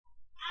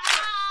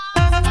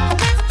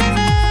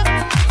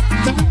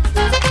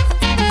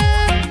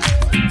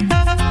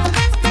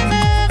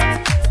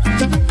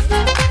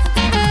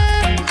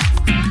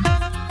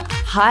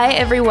Hi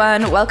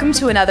everyone, welcome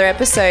to another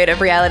episode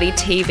of Reality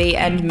TV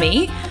and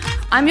Me.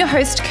 I'm your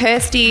host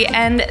Kirsty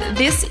and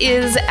this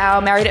is our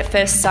Married at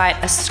First Sight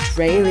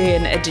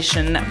Australian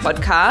edition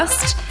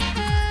podcast.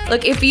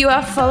 Look, if you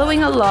are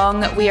following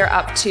along, we are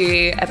up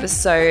to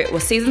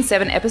season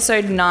 7,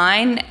 episode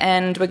 9,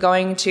 and we're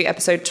going to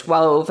episode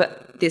 12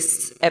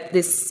 this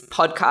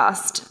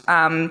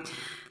podcast.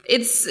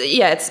 It's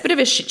a bit of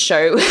a shit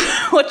show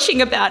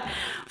watching about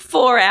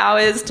 4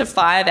 hours to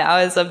 5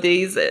 hours of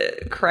these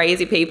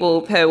crazy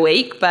people per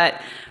week, but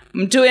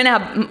we're doing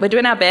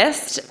our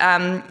best.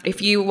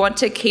 If you want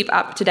to keep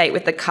up to date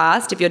with the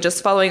cast, if you're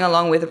just following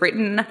along with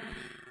written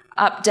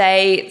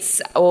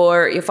updates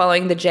or you're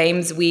following the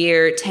James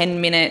Weir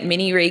 10-minute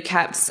mini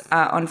recaps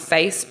on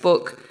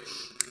Facebook,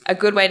 a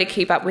good way to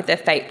keep up with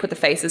put the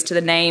faces to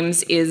the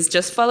names is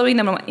just following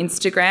them on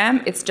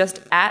Instagram. It's just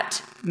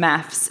at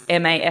MAFS,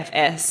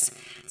 M-A-F-S.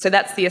 So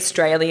that's the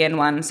Australian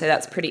one, so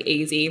that's pretty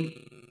easy.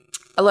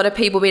 A lot of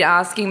people have been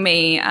asking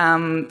me,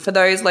 for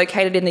those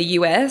located in the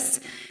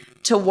US,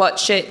 to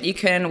watch it. You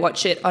can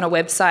watch it on a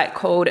website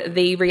called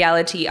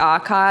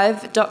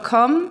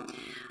therealityarchive.com.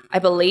 I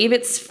believe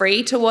it's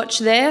free to watch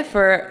there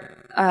for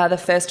the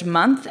first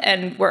month,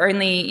 and we're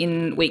only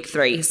in week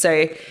 3,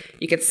 so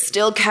you could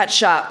still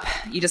catch up.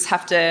 You just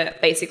have to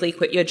basically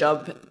quit your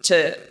job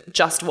to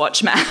just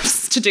watch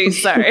MAFS to do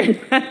so.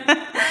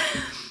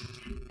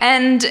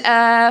 And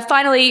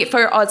finally,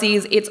 for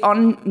Aussies, it's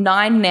on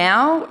 9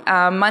 now,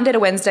 Monday to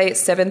Wednesday at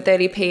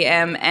 7:30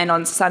 p.m. and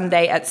on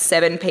Sunday at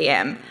 7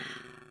 p.m.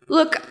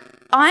 Look,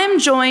 I'm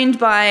joined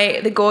by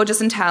the gorgeous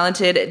and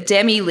talented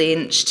Demi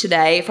Lynch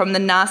today from the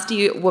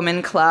Nasty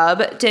Woman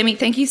Club. Demi,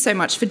 thank you so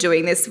much for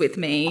doing this with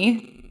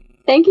me.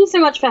 Thank you so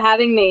much for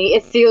having me.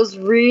 It feels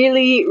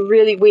really,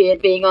 really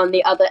weird being on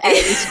the other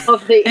end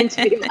of the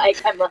interview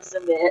mic, I must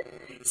admit.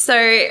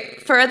 So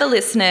for the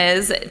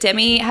listeners,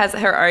 Demi has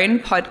her own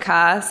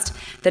podcast,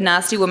 The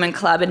Nasty Woman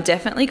Club, and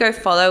definitely go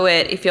follow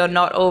it if you're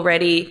not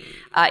already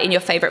in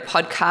your favourite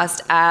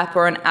podcast app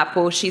or on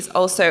Apple. She's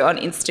also on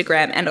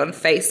Instagram and on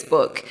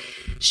Facebook.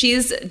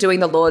 She's doing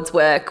the Lord's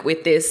work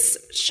with this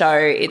show.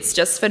 It's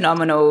just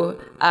phenomenal.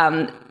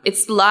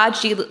 It's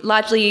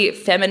largely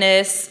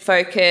feminist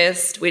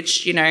focused,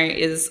 which, you know,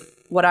 is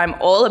what I'm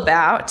all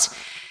about.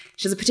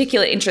 She has a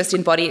particular interest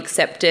in body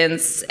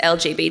acceptance,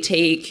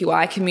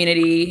 LGBTQI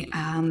community,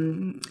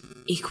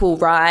 equal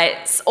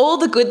rights, all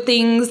the good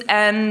things,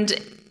 and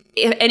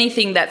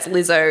anything that's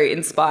Lizzo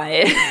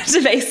inspired,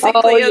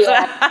 basically. Oh,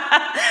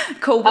 yeah.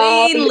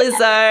 Queen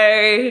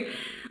Lizzo.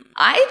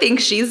 I think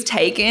she's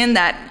taken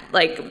that,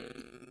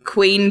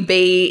 Queen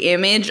Bee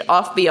image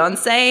off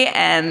Beyonce,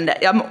 and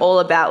I'm all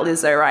about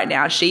Lizzo right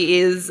now. She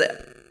is,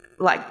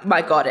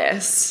 my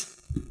goddess.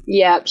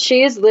 Yeah,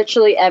 she is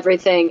literally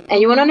everything.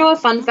 And you want to know a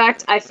fun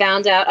fact I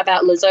found out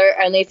about Lizzo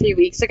only a few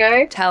weeks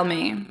ago? Tell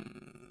me.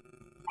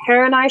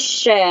 Her and I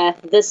share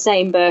the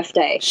same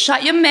birthday.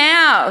 Shut your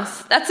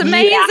mouth. That's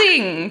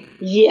amazing.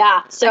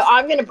 Yeah. So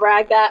I'm going to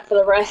brag that for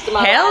the rest of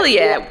my life. Hell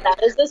yeah.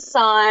 That is the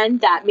sign.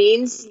 That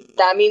means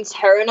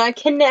her and I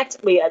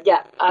connect. Wow.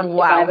 If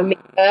I ever meet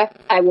her,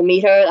 I will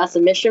meet her. That's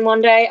a mission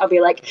one day. I'll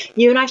be like,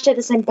 you and I share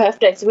the same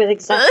birthday, so we're the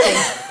exact same.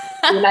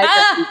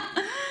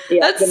 Yeah,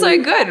 that's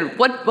so good.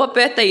 What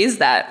birthday is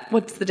that?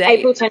 What's the date?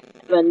 April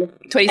 27.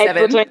 27.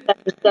 April 27.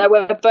 So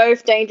we're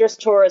both dangerous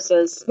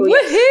Tauruses.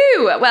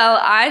 Woohoo! Well,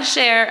 I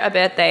share a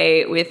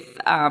birthday with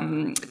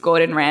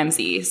Gordon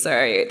Ramsay,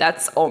 so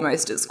that's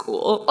almost as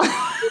cool.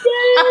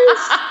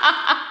 Yes.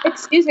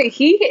 Excuse me,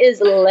 he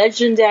is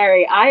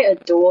legendary. I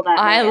adore that man.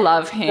 I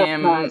love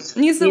him.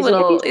 He's a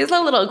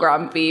little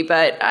grumpy,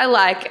 but I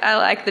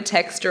like the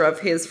texture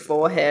of his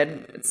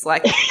forehead. It's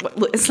like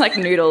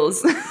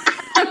noodles.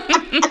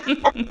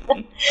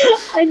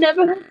 I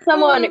never heard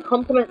someone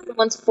compliment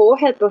someone's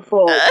forehead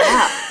before.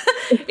 Wow.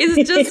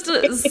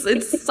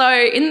 It's so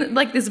in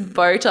this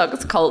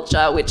Botox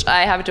culture, which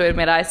I have to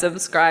admit I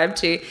subscribe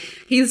to.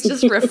 He's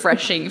just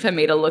refreshing for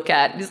me to look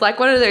at. He's like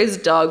one of those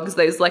dogs,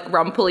 those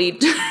rumply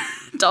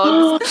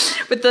dogs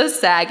with the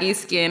saggy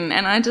skin,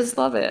 and I just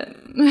love it.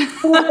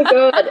 Oh my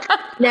god.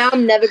 Now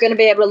I'm never going to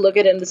be able to look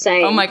at him the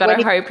same. Oh my god,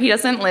 I hope he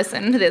doesn't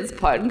listen to this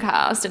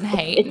podcast and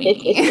hate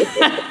me.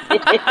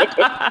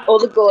 All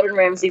the Gordon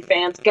Ramsay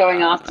fans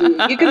going after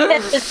you. You compare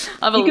his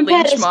mob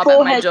at my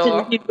forehead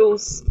door. to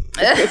noodles.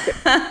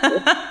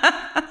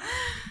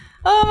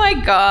 Oh my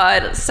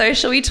god. So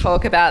shall we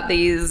talk about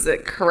these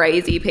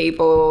crazy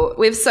people?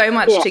 We have so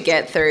much to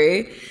get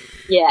through.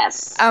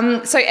 Yes.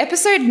 So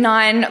episode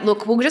 9,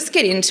 look, we'll just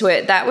get into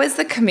it. That was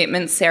the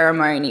commitment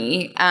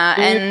ceremony.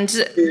 And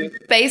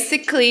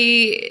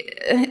basically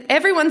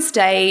everyone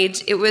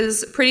stayed. It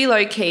was pretty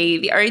low key.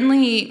 The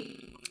only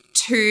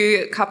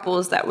 2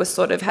 couples that was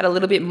sort of had a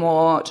little bit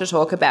more to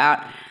talk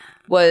about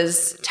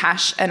was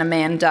Tash and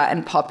Amanda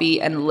and Poppy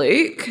and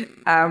Luke.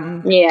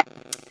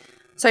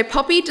 So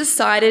Poppy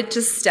decided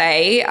to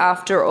stay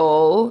after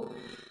all,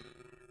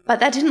 but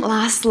that didn't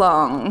last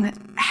long.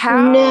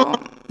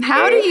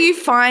 How do you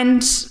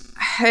find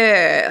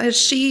her?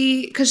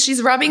 Because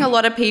she's rubbing a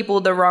lot of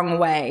people the wrong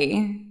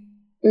way.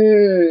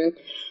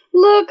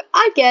 Look,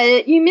 I get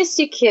it. You miss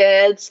your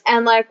kids,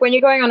 and like when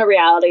you're going on a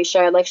reality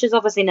show, like she's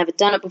obviously never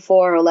done it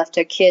before or left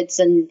her kids,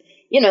 and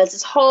it's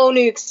this whole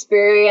new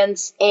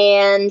experience.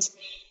 And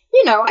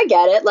I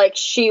get it. Like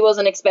she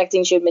wasn't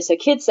expecting she would miss her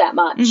kids that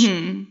much,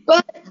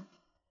 but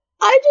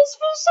I just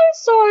feel so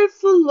sorry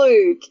for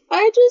Luke.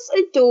 I just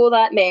adore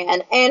that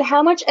man, and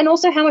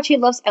also how much he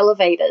loves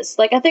elevators.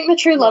 Like I think the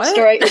true love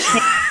story is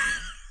him.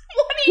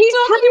 What are you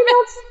talking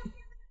about?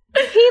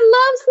 He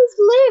loves his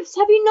lifts.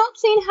 Have you not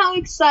seen how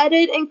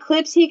excited in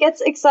clips he gets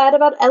excited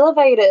about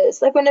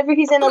elevators? Like whenever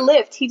he's in a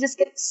lift, he just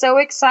gets so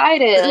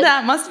excited.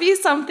 That must be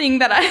something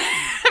that I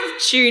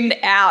have tuned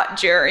out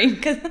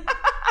during.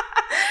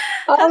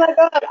 Oh my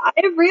god, I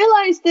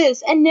realized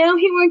this, and now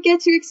he won't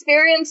get to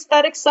experience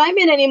that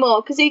excitement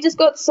anymore because he just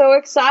got so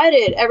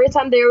excited every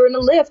time they were in a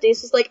lift.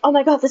 He's just like, oh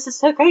my god, this is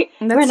so great.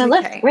 We're in a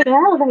lift. We're in an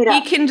elevator.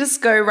 He can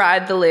just go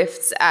ride the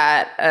lifts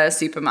at a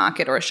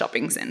supermarket or a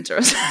shopping centre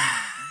or something.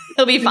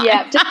 He'll be fine.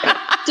 Yeah,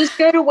 just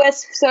go to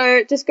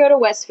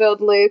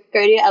Westfield, Luke.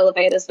 Go to your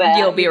elevators there.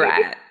 You'll be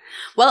right.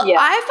 Well, yeah,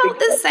 I felt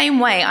the same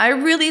way. I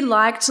really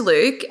liked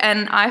Luke,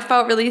 and I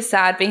felt really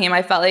sad for him.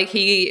 I felt like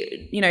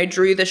he,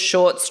 drew the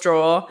short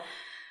straw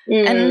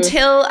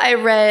until I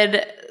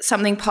read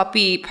something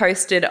Poppy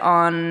posted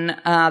on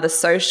the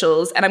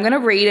socials, and I'm going to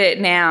read it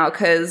now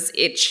because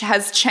it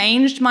has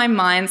changed my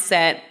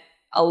mindset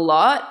a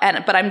lot.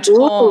 But I'm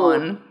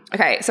torn. Ooh.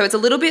 Okay, so it's a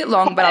little bit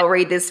long, but I'll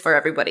read this for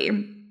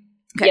everybody.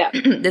 Okay, yeah.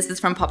 This is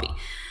from Poppy.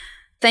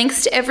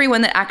 Thanks to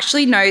everyone that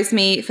actually knows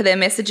me for their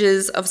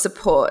messages of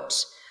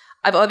support.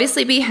 I'm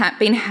obviously being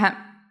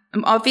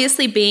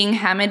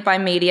hammered by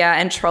media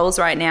and trolls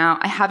right now.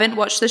 I haven't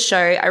watched the show.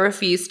 I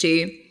refuse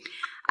to.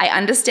 I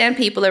understand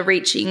people are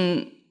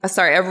reacting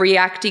are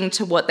reacting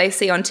to what they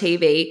see on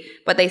TV,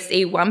 but they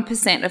see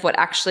 1% of what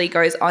actually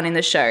goes on in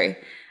the show.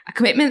 A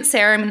commitment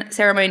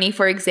ceremony,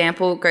 for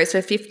example, goes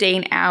for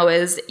 15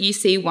 hours. You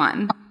see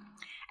 1.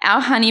 Our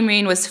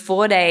honeymoon was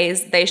 4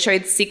 days. They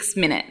showed 6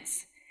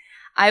 minutes.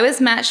 I was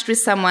matched with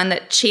someone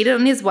that cheated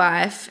on his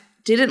wife,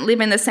 didn't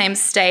live in the same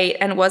state,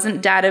 and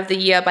wasn't dad of the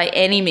year by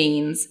any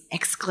means. !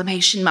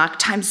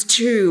 Times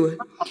 2.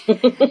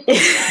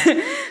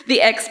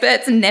 The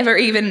experts never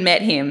even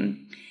met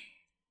him.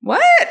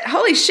 What?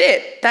 Holy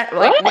shit. That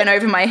went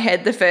over my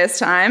head the first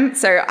time.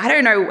 So I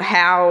don't know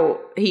how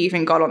he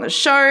even got on the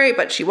show,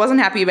 but she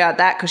wasn't happy about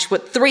that because she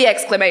put 3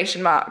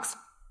 exclamation marks.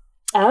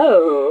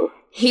 Oh.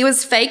 He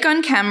was fake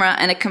on camera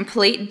and a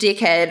complete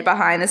dickhead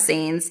behind the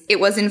scenes. It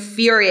was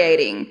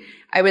infuriating.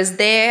 I was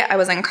there. I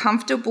was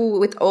uncomfortable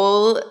with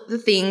all the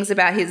things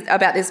about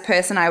this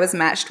person I was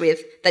matched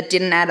with that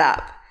didn't add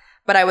up.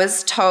 But I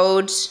was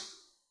told,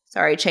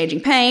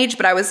 changing page,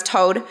 but I was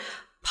told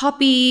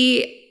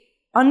Poppy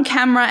on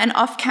camera and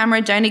off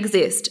camera don't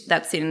exist.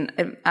 That's in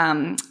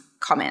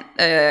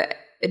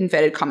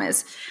inverted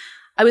commas.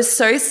 I was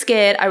so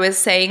scared. I was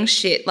saying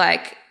shit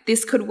like,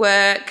 this could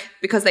work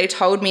because they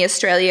told me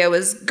Australia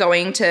was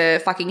going to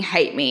fucking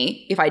hate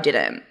me if I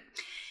didn't.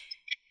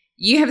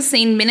 You have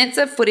seen minutes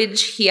of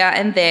footage here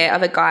and there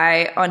of a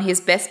guy on his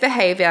best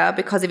behaviour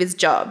because of his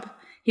job.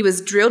 He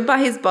was drilled by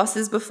his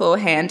bosses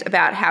beforehand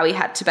about how he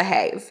had to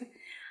behave.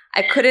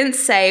 I couldn't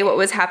say what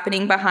was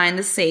happening behind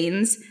the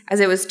scenes as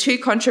it was too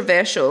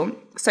controversial,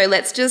 so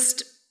let's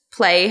just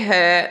play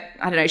her.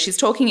 I don't know, she's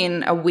talking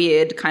in a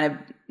weird kind of,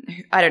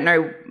 I don't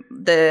know,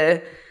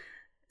 the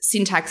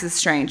syntax is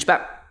strange,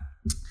 but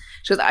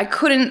she goes, I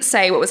couldn't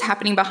say what was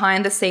happening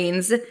behind the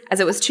scenes as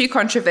it was too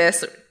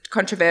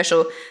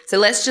controversial, so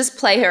let's just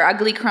play her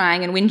ugly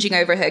crying and whinging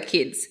over her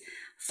kids.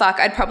 Fuck,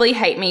 I'd probably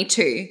hate me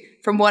too.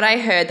 From what I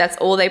heard, that's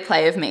all they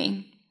play of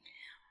me.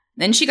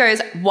 Then she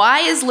goes, why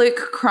is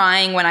Luke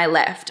crying when I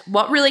left?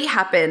 What really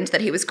happened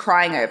that he was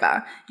crying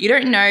over? You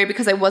don't know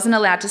because I wasn't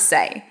allowed to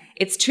say.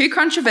 It's too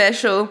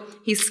controversial.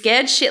 He's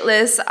scared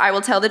shitless. I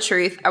will tell the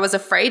truth. I was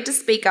afraid to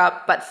speak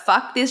up, but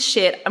fuck this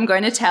shit. I'm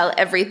going to tell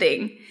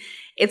everything.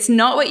 It's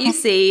not what you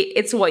see.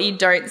 It's what you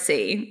don't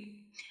see.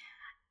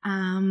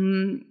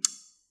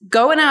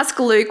 Go and ask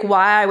Luke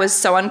why I was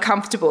so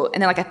uncomfortable.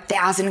 And then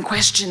 1,000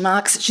 question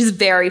marks. She's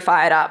very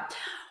fired up.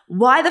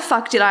 Why the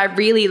fuck did I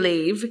really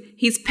leave?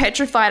 He's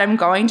petrified I'm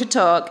going to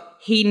talk.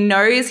 He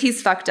knows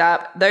he's fucked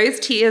up. Those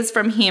tears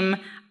from him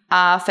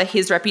are for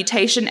his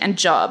reputation and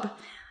job.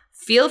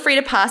 Feel free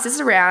to pass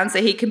this around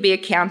so he can be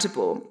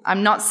accountable.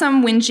 I'm not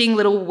some whinging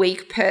little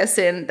weak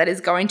person that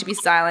is going to be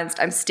silenced.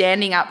 I'm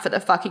standing up for the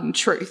fucking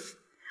truth.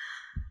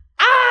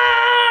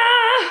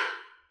 Ah!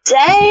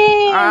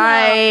 Dang!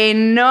 I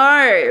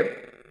know.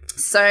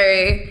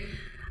 So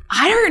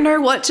I don't know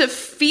what to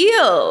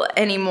feel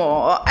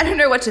anymore. I don't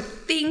know what to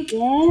think.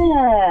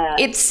 Yeah.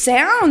 It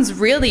sounds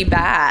really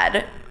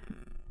bad.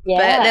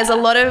 Yeah. But there's a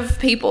lot of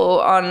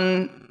people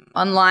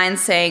online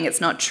saying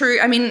it's not true.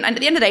 I mean, at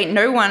the end of the day,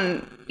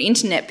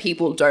 internet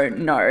people don't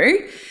know.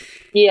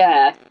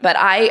 Yeah. But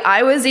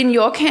I was in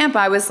your camp.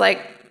 I was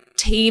like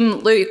Team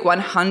Luke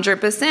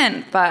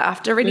 100%. But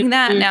after reading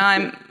that,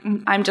 now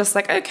I'm just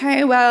like,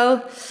 okay,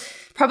 well,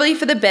 probably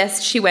for the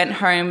best she went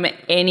home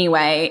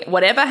anyway.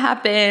 Whatever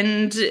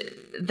happened,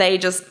 they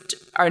just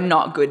are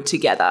not good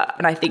together.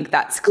 And I think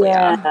that's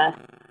clear.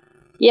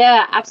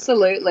 Yeah,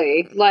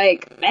 absolutely.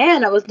 Like,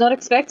 man, I was not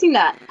expecting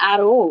that at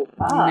all.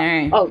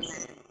 No. Oh,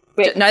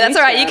 wait, no, that's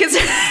all right. You can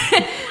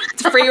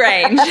it's free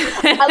range.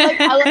 I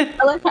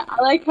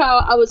like how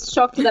I was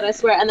shocked that I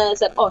swear, and then I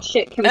said, "Oh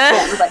shit, can we swear?"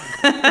 I was like,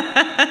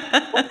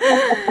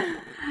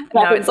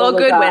 no, it's all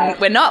good when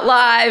we're not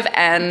live,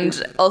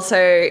 and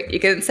also you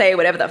can say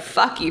whatever the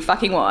fuck you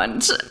fucking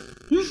want.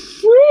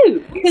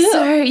 Woo!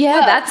 So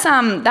yeah, that's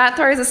that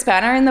throws a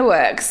spanner in the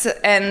works.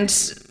 And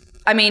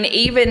I mean,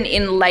 even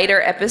in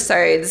later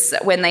episodes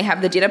when they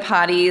have the dinner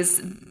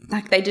parties,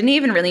 like they didn't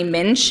even really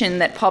mention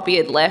that Poppy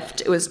had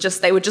left. It was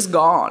just they were just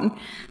gone.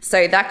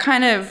 So that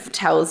kind of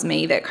tells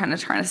me they're kind of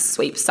trying to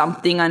sweep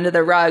something under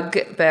the rug,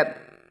 but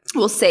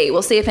we'll see.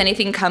 We'll see if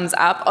anything comes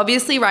up.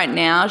 Obviously right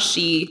now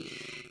she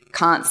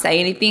can't say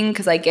anything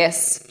because I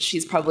guess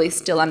she's probably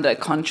still under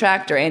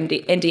contract or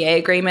NDA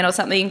agreement or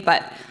something,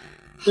 but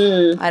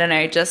I don't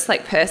know, just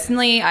like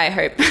personally, I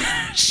hope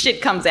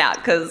shit comes out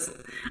because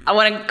I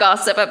want to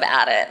gossip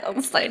about it.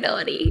 I'm so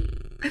naughty.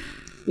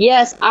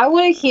 Yes, I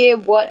want to hear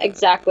what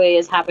exactly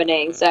is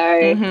happening, so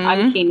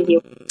I'm keen to hear.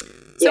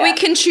 So we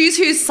can choose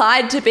whose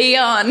side to be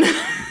on.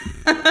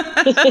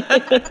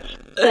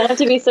 Don't have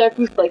to be so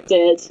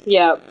conflicted.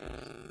 Yeah.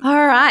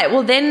 All right.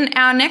 Well, then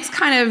our next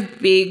kind of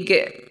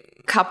big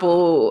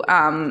couple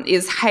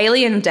is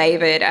Hayley and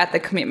David at the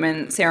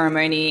commitment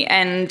ceremony.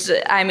 And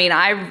I mean,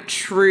 I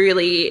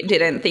truly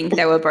didn't think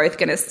they were both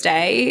going to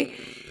stay,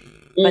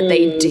 but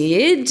they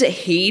did.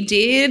 He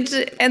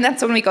did. And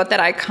that's when we got that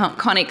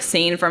iconic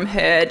scene from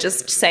her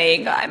just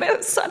saying, I'm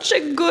such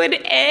a good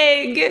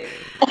egg.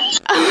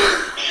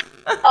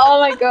 Oh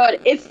my god,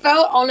 it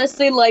felt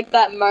honestly like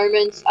that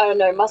moment, I don't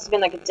know, it must have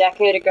been like a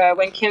decade ago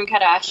when Kim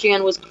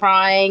Kardashian was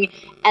crying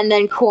and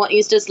then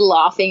Kourtney's just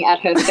laughing at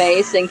her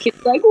face and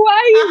Kim's like, why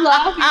are you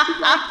laughing?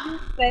 She's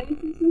like, your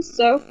face is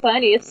so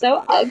funny, it's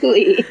so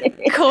ugly.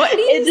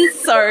 Kourtney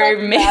is so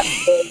mean.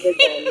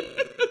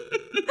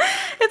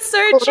 It's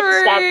so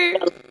true.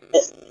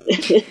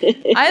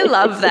 I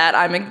love that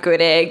I'm a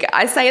good egg.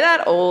 I say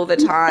that all the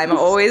time. I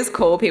always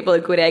call people a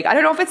good egg. I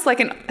don't know if it's like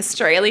an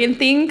Australian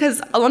thing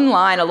because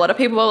online a lot of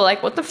people are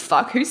like, what the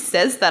fuck? Who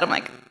says that? I'm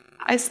like,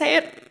 I say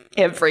it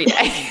every day.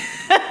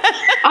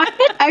 I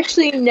had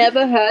actually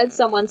never heard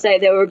someone say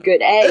they were a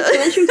good egg. So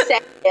when she was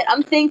saying it,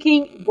 I'm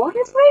thinking, what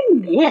have I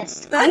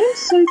missed? I am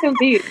so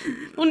confused.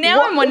 Well,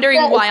 now I'm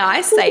wondering why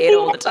I say it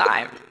all the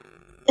time.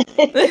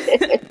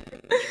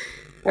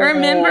 I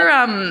remember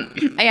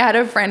I had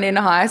a friend in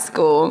high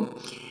school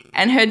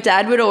and her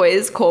dad would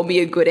always call me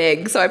a good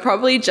egg. So I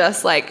probably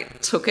just like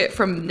took it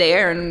from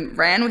there and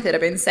ran with it. I've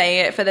been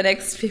saying it for the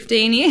next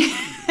 15 years.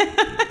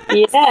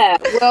 Yeah.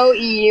 Well,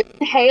 you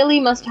and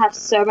Hayley must have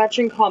so much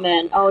in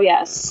common. Oh,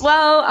 yes.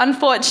 Well,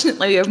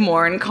 unfortunately, we have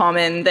more in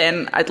common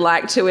than I'd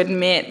like to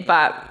admit.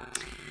 But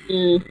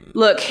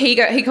look,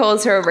 he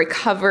calls her a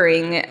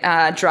recovering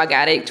drug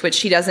addict, which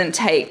she doesn't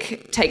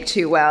take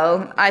too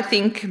well. I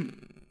think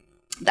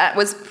that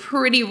was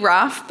pretty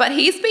rough, but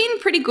he's been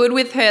pretty good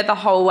with her the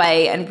whole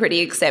way and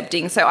pretty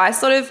accepting. So I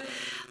sort of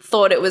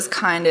thought it was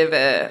kind of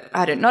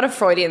not a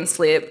Freudian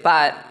slip,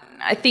 but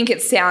I think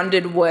it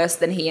sounded worse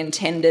than he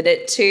intended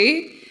it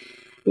to.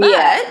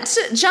 But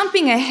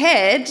jumping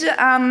ahead,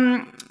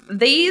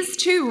 these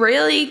two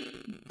really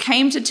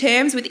came to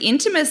terms with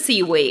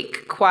Intimacy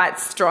Week quite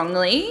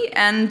strongly.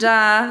 And,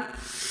 I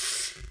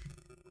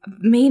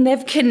mean,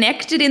 they've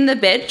connected in the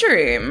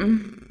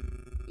bedroom.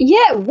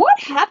 Yeah, what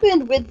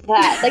happened with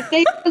that? Like,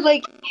 they were,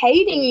 like,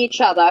 hating each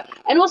other.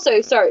 And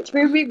also, sorry, to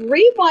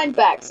rewind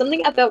back,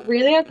 something I felt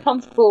really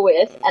uncomfortable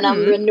with, and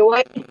I'm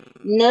annoyed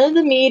none of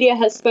the media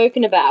has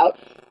spoken about,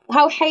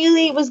 how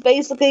Hayley was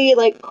basically,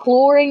 like,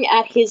 clawing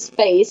at his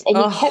face, and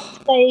he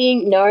kept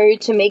saying no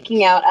to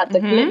making out at the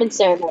commitment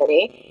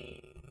ceremony.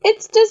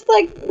 It's just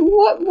like,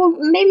 what? Well,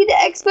 maybe the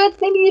experts,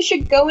 maybe you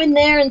should go in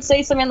there and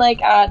say something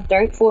like,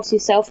 don't force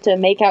yourself to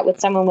make out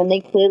with someone when they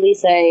clearly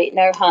say,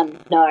 no, hun,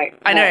 no.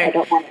 I know. I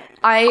don't want it.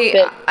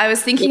 I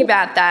was thinking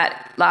about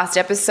that last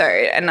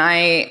episode and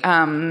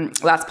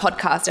last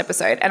podcast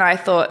episode, and I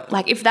thought,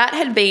 like, if that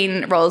had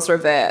been roles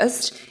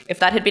reversed, if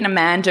that had been a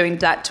man doing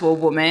that to a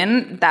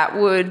woman, that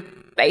would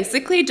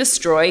basically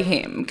destroy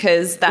him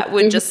because that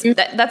would just,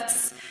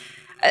 it's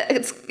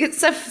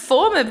a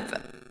form of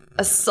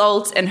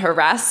assault and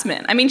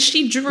harassment. I mean,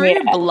 she drew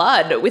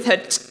blood with her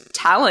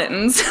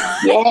talons.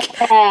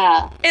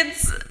 Yeah.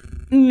 It's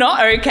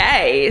not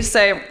okay.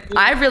 So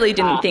I really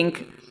didn't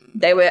think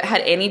they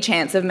had any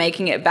chance of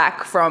making it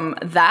back from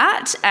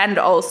that, and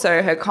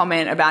also her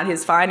comment about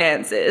his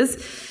finances.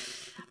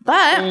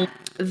 But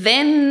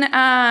then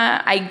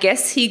I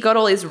guess he got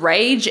all his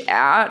rage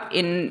out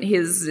in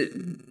his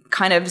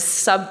kind of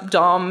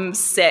subdom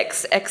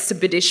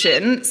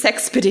sexpedition.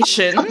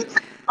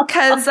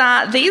 Because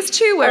these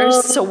two were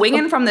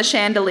swinging from the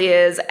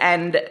chandeliers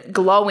and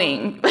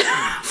glowing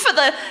for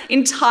the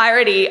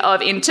entirety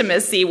of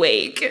Intimacy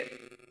Week.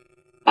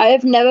 I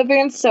have never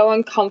been so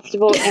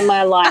uncomfortable in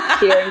my life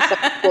hearing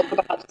someone talk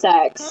about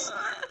sex.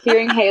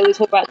 Hearing Hayley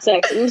talk about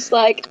sex. I'm just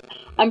like,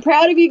 I'm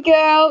proud of you,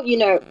 girl. You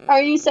know,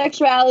 own your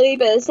sexuality,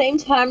 but at the same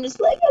time, just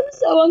like, I'm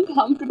so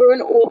uncomfortable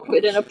and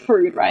awkward and a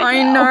prude now.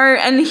 I know.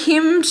 And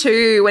him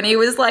too, when he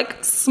was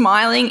like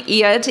smiling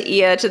ear to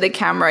ear to the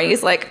camera,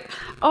 he's like,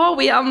 oh,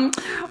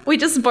 we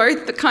just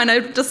both kind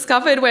of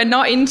discovered we're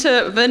not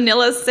into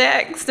vanilla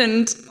sex,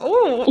 and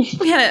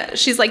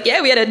she's like,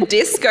 yeah, we had a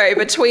disco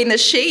between the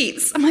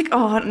sheets. I'm like,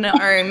 oh no,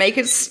 make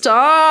it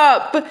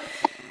stop.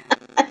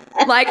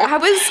 Like I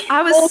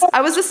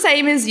was the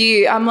same as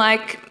you. I'm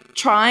like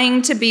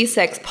trying to be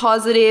sex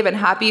positive and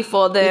happy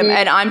for them,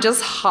 and I'm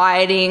just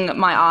hiding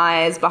my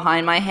eyes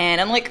behind my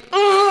hand. I'm like,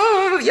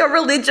 oh, your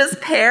religious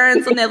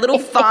parents on their little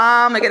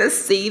farm are going to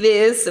see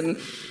this, and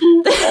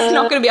they're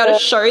not going to be able to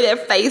show their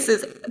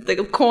faces at the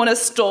corner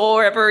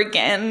store ever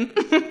again.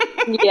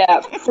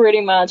 Yeah,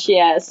 pretty much,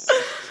 yes.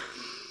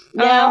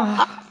 Now,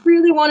 I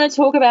really want to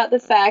talk about the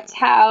fact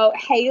how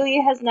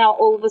Hailey has now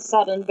all of a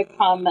sudden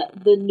become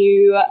the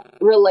new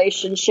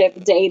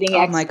relationship dating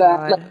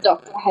expert, like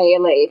Dr.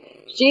 Hailey.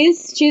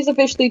 She's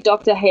officially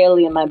Dr.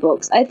 Hailey in my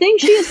books. I think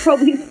she has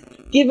probably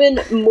given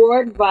more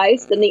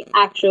advice than the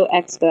actual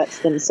experts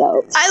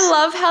themselves. I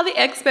love how the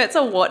experts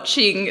are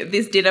watching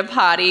this dinner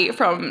party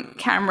from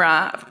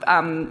camera,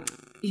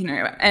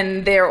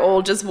 and they're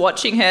all just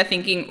watching her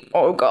thinking,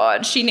 oh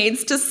God, she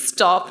needs to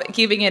stop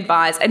giving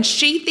advice. And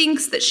she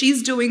thinks that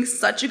she's doing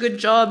such a good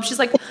job. She's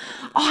like,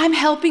 oh, I'm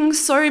helping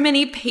so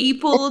many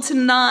people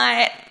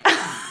tonight.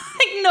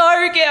 Like,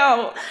 no,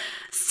 girl,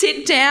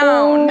 sit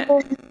down.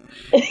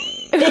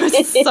 It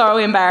was so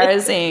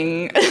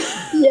embarrassing.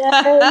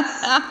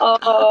 Yes.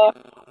 Oh,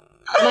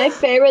 my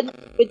favorite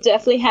would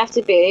definitely have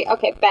to be,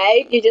 okay,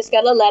 babe, you just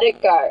gotta let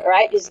it go,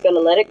 right? You just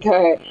gotta let it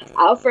go.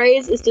 Our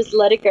phrase is just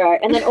let it go.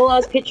 And then all I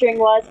was picturing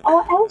was,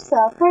 oh,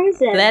 Elsa,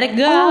 Frozen. Let it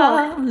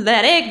go,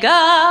 let it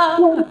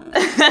go.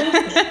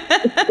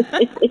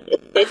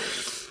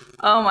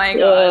 Oh my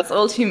God, it's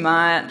all too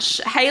much.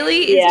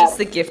 Hailey is just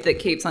the gift that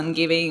keeps on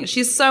giving.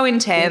 She's so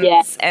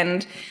intense.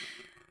 And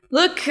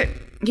look,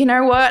 you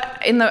know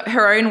what? In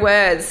her own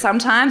words,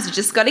 sometimes you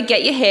just got to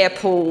get your hair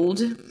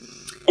pulled.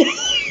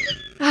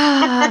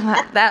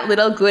 That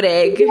little good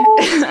egg.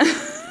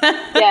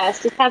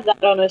 Yes, just have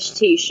that on a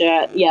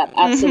t-shirt. Yeah,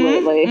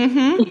 absolutely.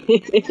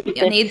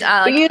 You need,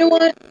 but you know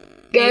what?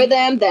 Go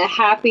them. They're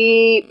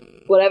happy.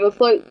 Whatever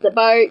floats the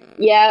boat.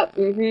 Yeah.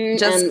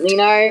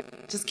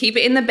 Just keep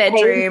it in the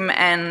bedroom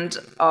and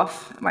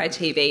off my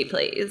TV,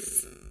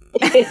 please.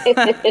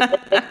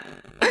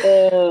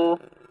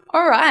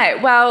 All right.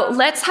 Well,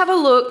 let's have a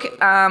look.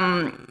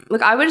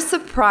 Look, I was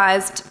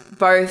surprised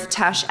both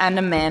Tash and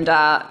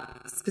Amanda,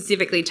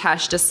 specifically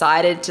Tash,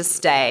 decided to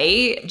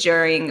stay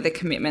during the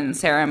commitment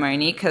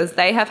ceremony because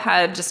they have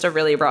had just a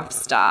really rough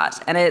start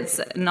and it's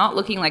not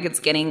looking like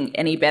it's getting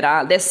any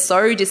better. They're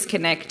so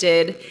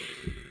disconnected.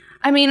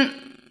 I mean,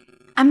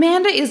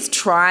 Amanda is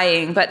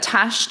trying, but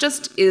Tash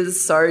just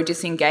is so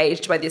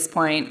disengaged by this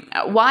point.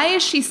 Why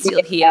is she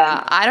still here?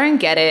 I don't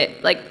get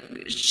it. Like,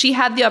 she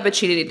had the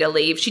opportunity to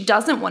leave. She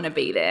doesn't want to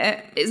be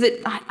there. Is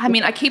it, I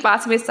mean, I keep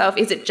asking myself,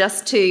 is it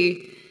just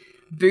to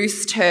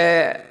boost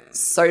her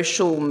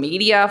social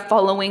media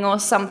following or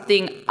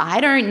something?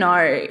 I don't know.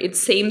 It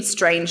seems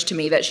strange to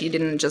me that she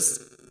didn't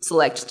just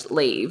select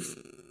leave.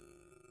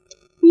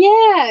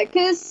 Yeah,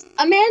 because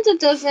Amanda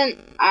does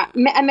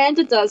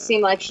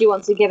seem like she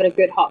wants to give it a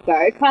good hot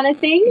go kind of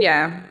thing.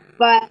 Yeah.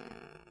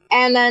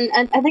 And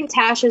I think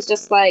Tash is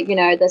just like,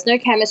 there's no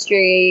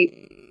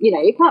chemistry.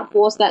 You can't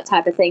force that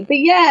type of thing. But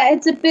yeah,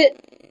 it's a bit,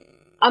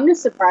 I'm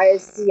just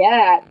surprised,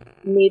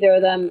 neither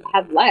of them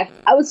have left.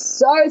 I was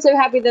so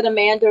happy that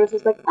Amanda was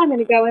just like, I'm going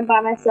to go in by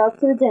myself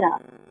to the dinner.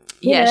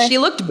 Yeah, she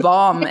looked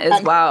bomb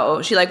as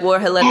well. She wore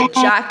her leather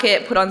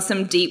jacket, put on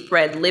some deep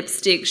red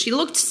lipstick. She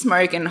looked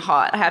smoking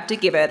hot. I have to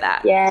give her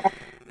that. Yeah.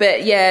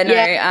 But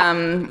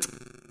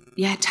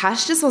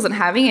Tash just wasn't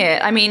having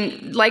it. I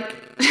mean,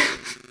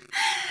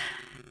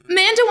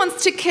 Amanda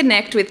wants to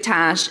connect with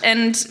Tash,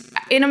 and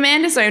in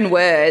Amanda's own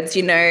words,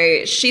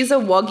 she's a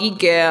woggy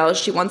girl.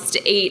 She wants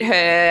to eat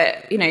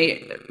her,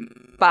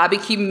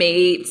 barbecue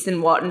meats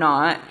and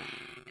whatnot.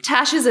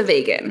 Tash is a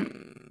vegan.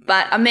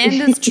 But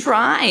Amanda's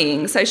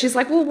trying. So she's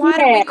like, well, why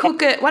don't we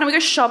cook it? Why don't we go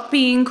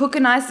shopping, cook a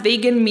nice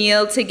vegan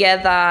meal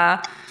together?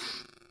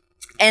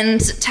 And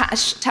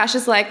Tash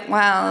is like,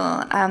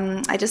 well,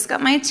 I just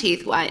got my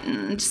teeth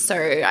whitened, so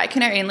I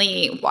can only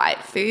eat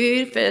white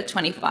food for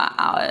 24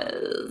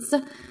 hours.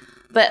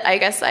 But I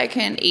guess I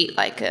can eat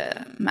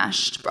a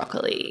mashed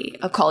broccoli,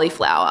 a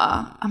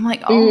cauliflower. I'm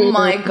like, oh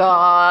my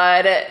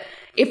God.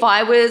 If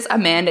I was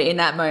Amanda in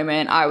that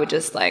moment, I would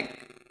just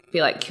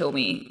be like, kill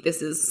me.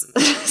 This is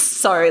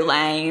so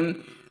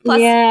lame.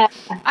 Plus, I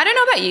don't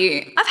know about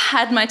you. I've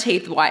had my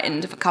teeth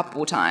whitened a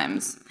couple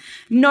times.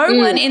 No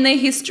one in the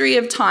history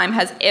of time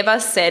has ever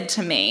said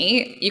to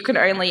me, you can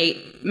only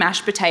eat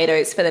mashed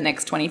potatoes for the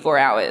next 24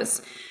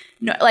 hours.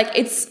 No,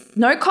 it's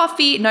no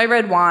coffee, no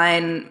red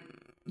wine.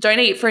 Don't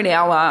eat for an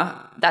hour.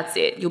 That's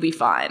it. You'll be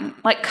fine.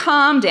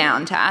 Calm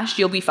down, Tash.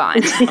 You'll be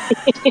fine.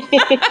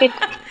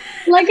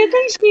 I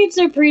think she needs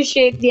to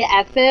appreciate the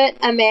effort,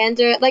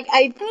 Amanda.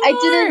 I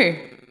didn't.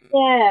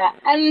 Yeah,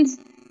 and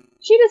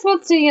She just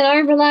wants to,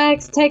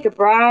 relax, take a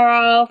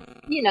bra off,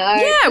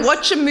 Yeah,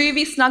 watch a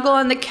movie, snuggle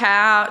on the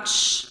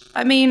couch.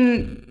 I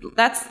mean,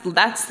 that's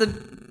the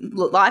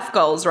life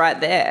goals right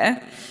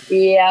there.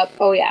 Yeah.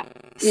 Oh, yeah.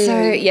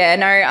 So, yeah,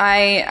 no,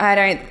 I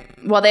don't...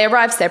 Well, they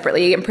arrive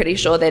separately. I'm pretty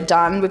sure they're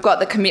done. We've got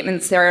the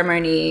commitment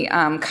ceremony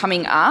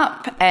coming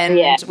up,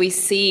 and we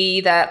see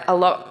that a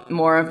lot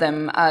more of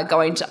them are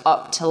going to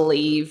opt to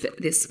leave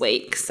this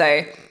week.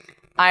 So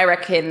I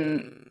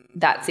reckon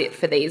that's it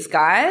for these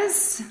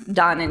guys.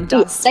 Done and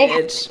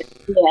dusted.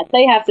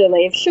 They have to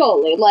leave,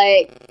 surely.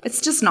 Like,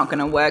 it's just not going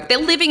to work. They're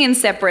living in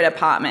separate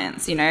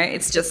apartments,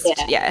 It's just,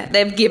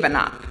 they've given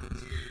up.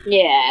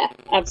 Yeah,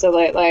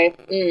 absolutely.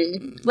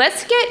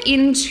 Let's get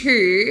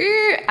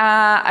into,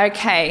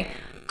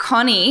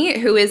 Connie,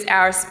 who is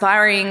our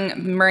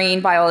aspiring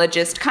marine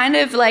biologist, kind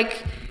of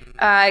like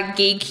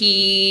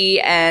geeky,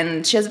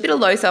 and she has a bit of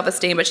low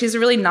self-esteem, but she's a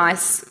really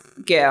nice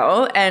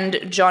girl. And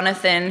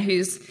Jonathan,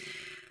 who's,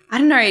 I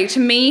don't know, to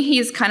me,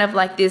 he's kind of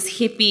like this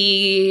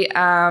hippie,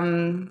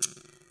 kind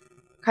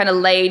of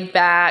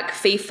laid-back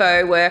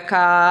FIFO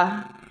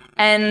worker.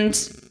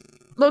 And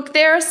look,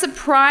 they're a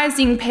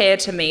surprising pair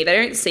to me. They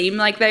don't seem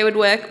like they would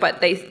work,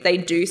 but they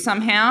do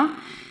somehow.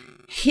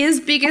 His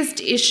biggest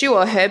issue,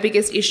 or her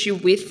biggest issue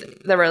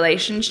with the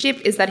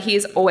relationship, is that he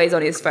is always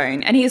on his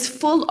phone. And he is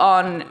full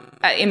on,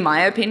 in my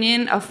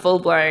opinion, a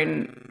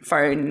full-blown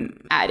phone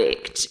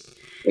addict.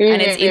 And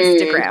it's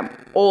Instagram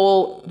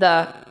all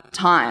the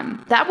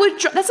time.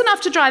 That's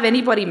enough to drive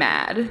anybody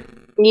mad.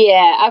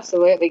 Yeah,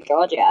 absolutely.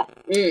 God, yeah.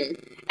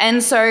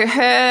 And so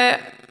her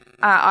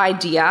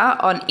idea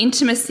on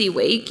Intimacy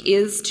Week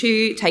is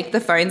to take the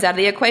phones out of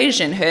the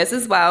equation. Hers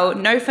as well.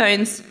 No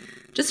phones,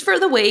 just for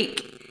the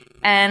week.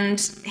 And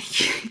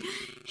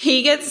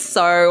he gets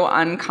so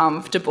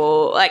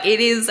uncomfortable. Like, it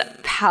is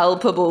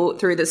palpable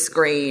through the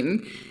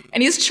screen.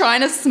 And he's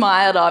trying to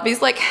smile it up.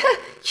 He's like,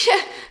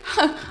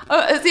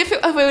 as if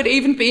it would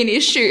even be an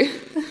issue.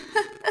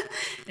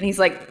 And he's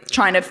like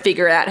trying to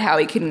figure out how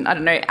he can, I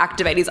don't know,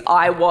 activate his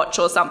iWatch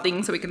or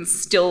something so he can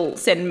still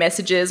send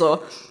messages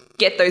or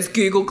get those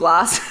Google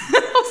Glass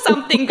or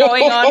something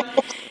going on.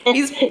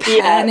 He's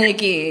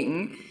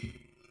panicking.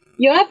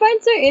 What I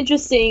find so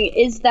interesting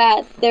is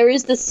that there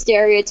is the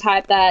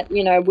stereotype that,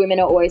 women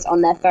are always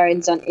on their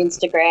phones on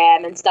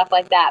Instagram and stuff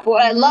like that. But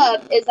what I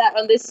love is that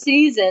on this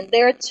season,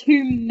 there are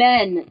two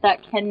men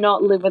that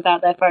cannot live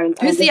without their phones.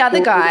 Who's the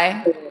other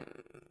guy?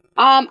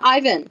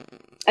 Ivan.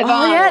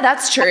 Oh, yeah,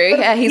 that's true.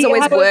 Yeah, he's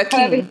always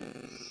working.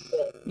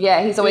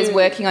 Yeah, he's always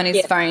working on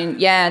his phone.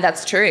 Yeah,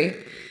 that's true.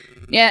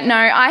 Yeah,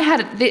 no,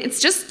 it's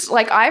just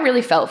like, I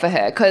really felt for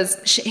her because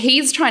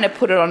he's trying to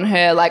put it on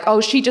her like,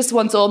 oh, she just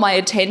wants all my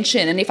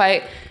attention. And if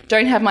I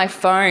don't have my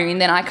phone,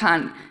 then I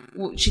can't,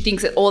 she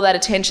thinks that all that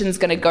attention is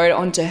going to go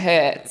onto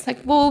her. It's like,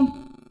 well,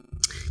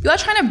 you are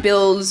trying to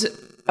build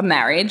a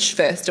marriage,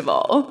 first of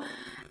all.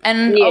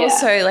 And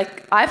also,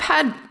 like, I've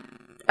had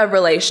a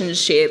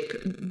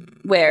relationship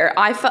where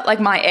I felt like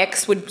my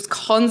ex was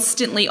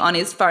constantly on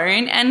his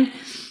phone, and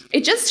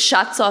it just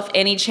shuts off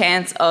any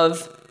chance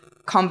of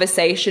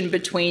conversation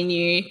between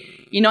you.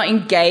 You're not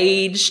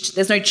engaged.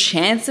 There's no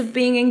chance of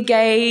being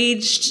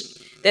engaged.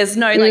 There's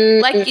no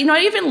like you're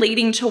not even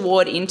leading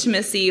toward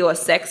intimacy or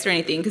sex or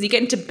anything, because you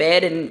get into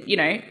bed and,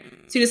 as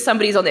soon as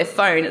somebody's on their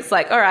phone, it's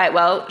like, all right,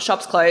 well,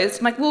 shop's closed.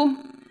 I'm like, well,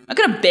 I'm not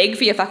going to beg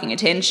for your fucking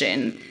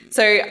attention.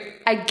 So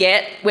I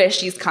get where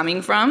she's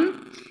coming from.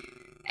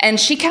 And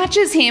she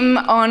catches him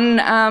on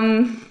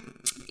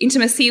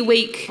Intimacy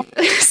Week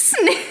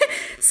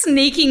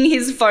sneaking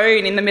his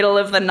phone in the middle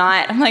of the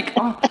night. I'm like,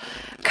 oh,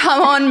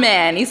 come on,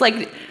 man. He's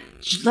like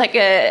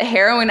a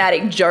heroin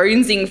addict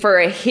jonesing for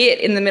a hit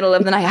in the middle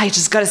of the night. I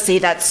just got to see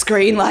that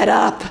screen light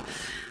up.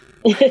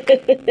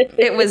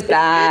 It was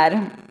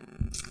bad.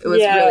 It was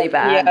really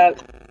bad. Yeah.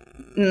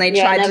 And they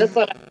tried I never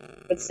thought I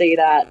would see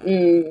that.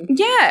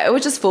 Yeah, it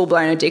was just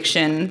full-blown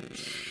addiction.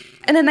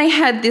 And then they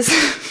had this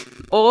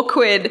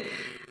awkward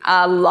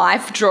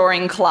life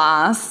drawing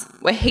class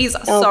where he's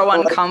so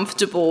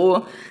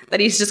uncomfortable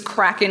that he's just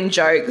cracking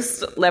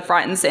jokes left,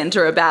 right and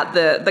centre about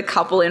the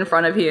couple in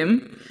front of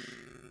him.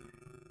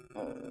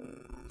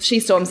 She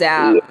storms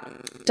out.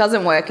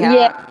 Doesn't work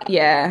out.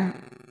 Yeah,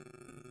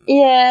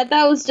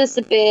 that was just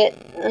a bit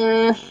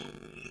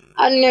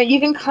I don't know, you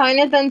can kind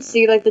of then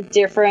see like the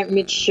different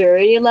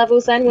maturity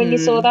levels then when you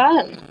saw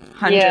that.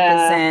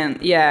 100%.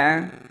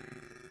 Yeah.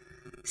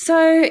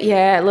 So,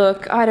 yeah,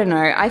 look, I don't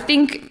know. I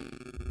think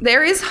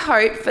there is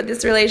hope for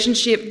this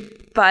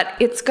relationship, but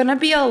it's going to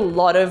be a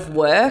lot of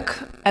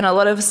work and a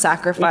lot of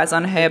sacrifice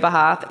on her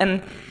behalf.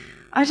 And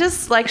I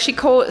just, like, she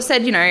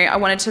said, I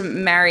wanted to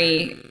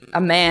marry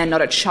a man,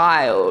 not a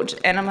child.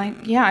 And I'm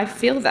like, yeah, I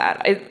feel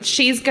that.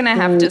 She's going to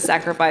have to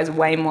sacrifice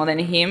way more than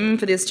him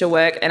for this to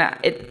work.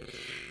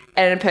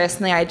 And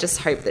personally, I just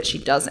hope that she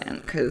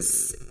doesn't,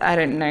 because I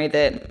don't know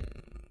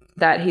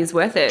that he's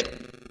worth it.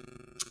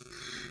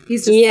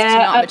 He's just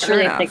not mature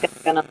enough. I think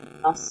it's going to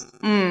last.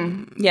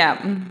 Yeah.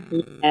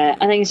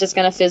 I think it's just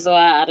going to fizzle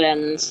out,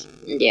 and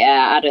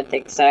Yeah, I don't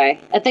think so.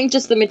 I think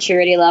just the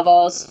maturity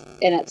levels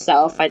in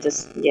itself,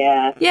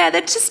 Yeah,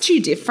 they're just too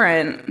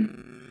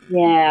different.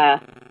 Yeah.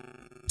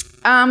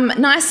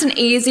 Nice and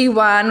easy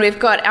one. We've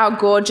got our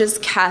gorgeous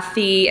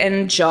Kathy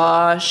and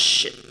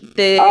Josh,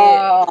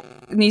 the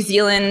New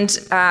Zealand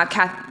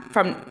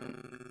from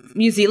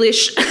New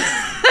Zealish.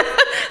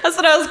 That's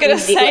what I was going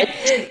to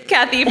say.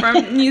 Kathy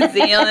from New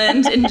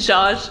Zealand and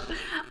Josh.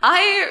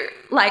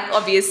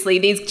 Obviously,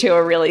 these two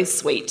are really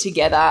sweet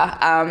together.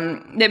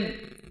 They're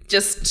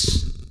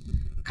just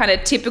kind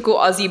of typical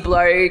Aussie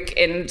bloke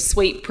and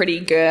sweet, pretty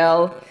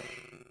girl.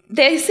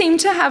 They seem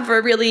to have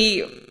a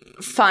really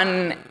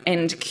fun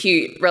and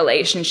cute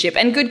relationship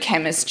and good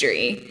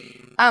chemistry.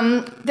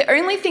 The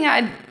only thing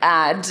I'd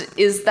add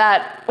is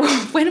that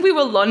when we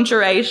were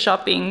lingerie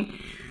shopping,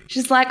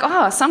 she's like,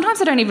 oh, sometimes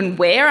I don't even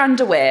wear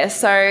underwear.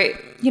 So,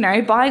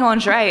 buying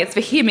lingerie, it's for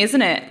him,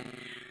 isn't it?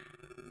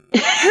 Who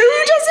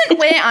doesn't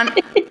wear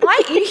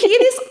you hear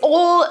this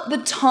all the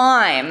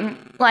time.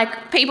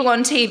 Like people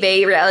on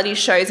TV, reality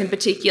shows in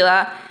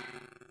particular,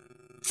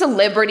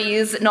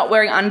 celebrities not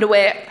wearing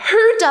underwear.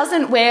 Who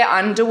doesn't wear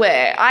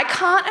underwear? I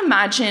can't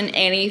imagine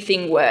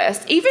anything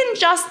worse. Even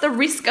just the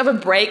risk of a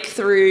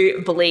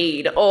breakthrough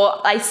bleed, or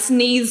I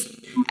sneeze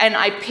and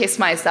I piss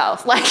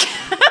myself. Like,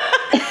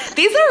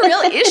 these are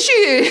real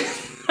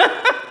issues.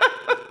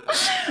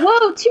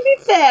 Well, to be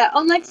fair,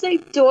 on say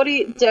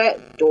dirty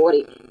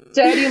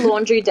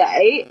laundry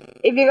day,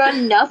 if you got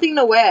nothing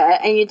to wear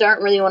and you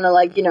don't really want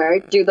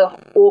to do the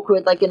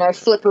awkward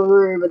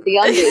flipperoo with the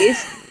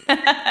undies. Yeah,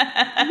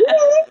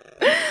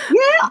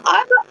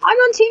 I'm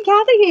on Team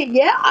Kathy here.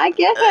 Yeah, I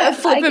get it.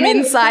 Flip them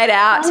inside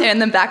out, turn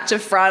them back to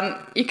front.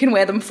 You can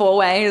wear them 4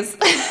 ways.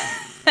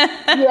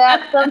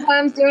 Yeah,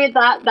 sometimes doing it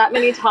that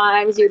many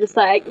times, you're just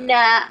like,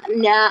 nah,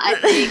 I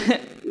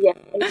think, yeah,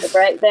 it's a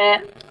break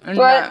there.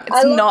 But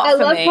no, it's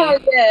not for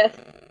me.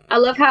 I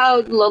love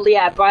how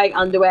buying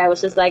underwear was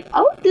just like,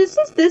 oh, this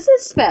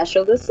is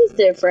special. This is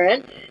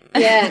different.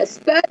 Yes,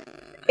 but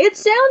it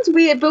sounds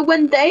weird. But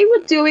when they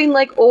were doing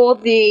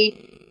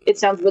it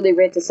sounds really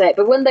weird to say,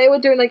 but when they were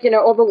doing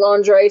all the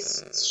lingerie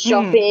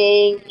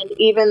shopping, and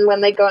even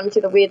when they got into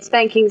the weird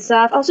spanking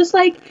stuff, I was just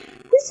like,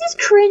 this is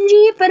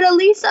cringy, but at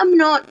least I'm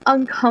not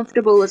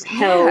uncomfortable as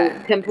hell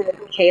compared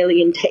to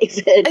Hayley and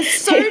David.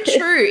 It's so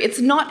true. It's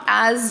not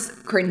as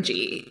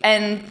cringy,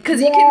 and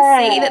because you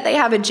can see that they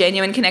have a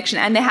genuine connection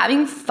and they're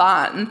having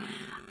fun.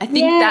 I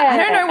think that I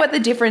don't know what the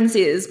difference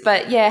is,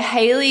 but yeah,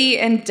 Hayley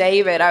and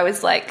David, I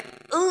was like,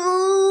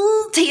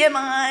 ooh,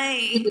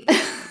 TMI.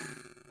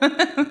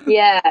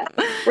 Yeah.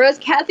 Whereas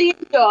Kathy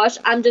and Josh,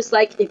 I'm just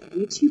like, if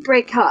you two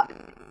break up,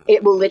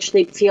 it will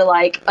literally feel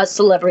like a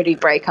celebrity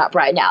breakup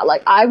right now.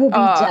 Like, I will be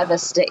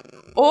devastated.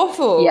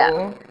 Awful.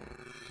 Yeah.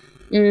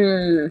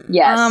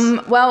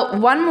 Yes. Well,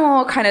 one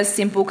more kind of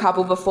simple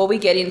couple before we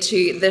get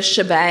into the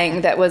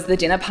shebang that was the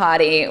dinner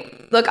party.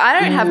 Look, I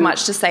don't have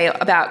much to say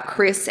about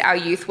Chris, our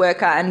youth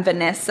worker, and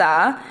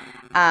Vanessa,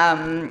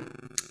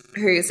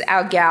 who's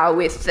our gal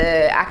with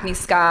the acne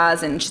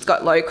scars, and she's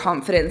got low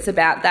confidence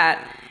about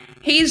that.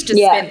 He's just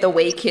spent the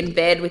week in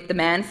bed with the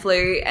man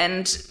flu,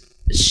 and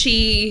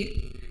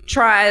she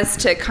tries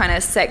to kind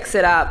of sex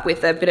it up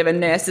with a bit of a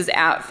nurse's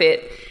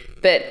outfit.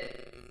 But,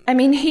 I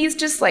mean, he's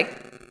just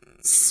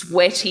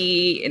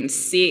sweaty and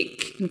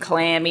sick and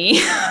clammy.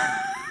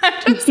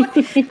 I'm just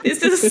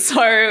this is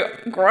so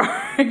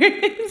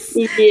gross.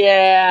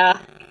 Yeah.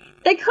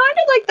 They're kind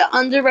of the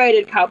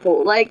underrated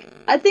couple.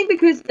 I think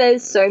because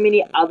there's so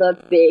many other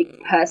big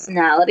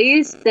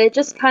personalities, they're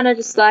just kind of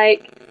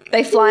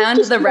they fly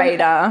under the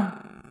radar.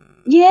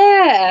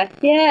 Yeah.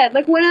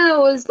 When I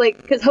was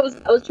because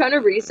I was trying to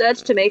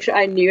research to make sure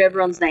I knew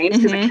everyone's names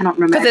because I cannot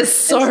remember. Because there's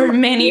so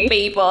many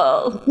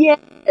people.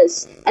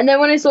 Yes. And then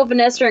when I saw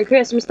Vanessa and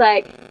Chris, I was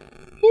like,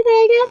 hey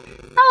there again.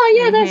 Oh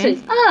yeah, that's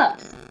it. Oh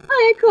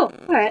yeah, cool.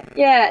 All right.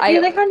 Yeah.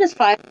 They kind of just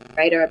fly under the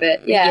radar a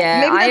bit.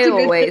 Yeah. I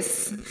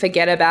always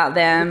forget about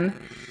them.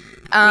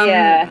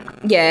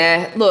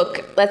 Yeah.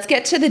 Look, let's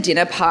get to the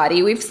dinner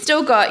party. We've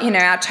still got,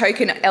 our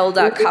token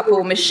elder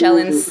couple, Michelle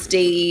and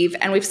Steve,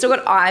 and we've still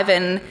got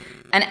Ivan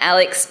and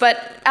Alex. But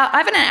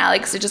Ivan and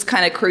Alex are just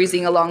kind of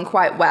cruising along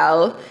quite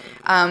well.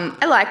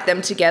 I like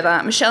them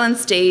together. Michelle and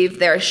Steve,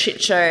 they're a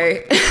shit show.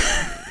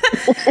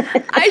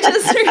 I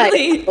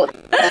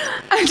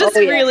just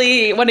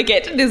really want to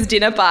get to this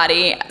dinner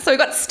party. So we've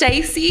got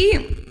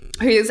Stacey,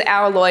 who's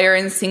our lawyer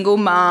and single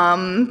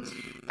mom,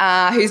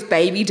 whose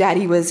baby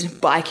daddy was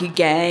bikie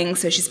gang,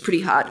 so she's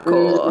pretty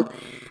hardcore.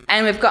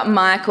 And we've got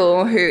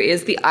Michael, who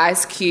is the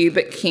Ice Cube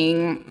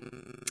king.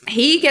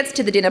 He gets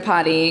to the dinner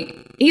party.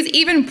 He's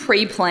even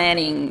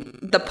pre-planning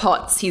the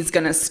pots he's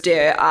going to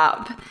stir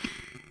up.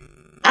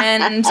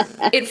 And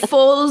it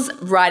falls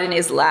right in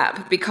his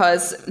lap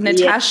because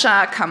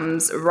Natasha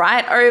comes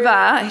right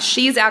over.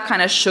 She's our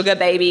kind of sugar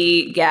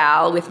baby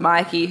gal with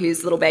Mikey,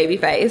 who's little baby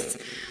face.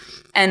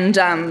 And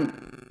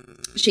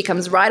she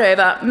comes right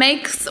over,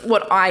 makes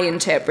what I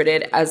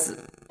interpreted as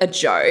a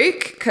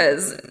joke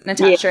because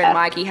Natasha and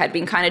Mikey had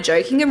been kind of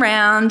joking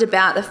around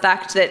about the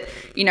fact that,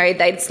 you know,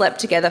 they'd slept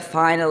together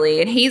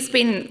finally. And he's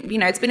been, you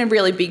know, it's been a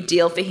really big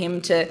deal for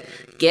him to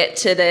get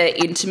to the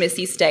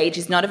intimacy stage.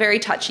 He's not a very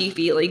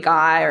touchy-feely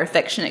guy or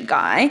affectionate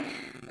guy,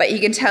 but you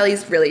can tell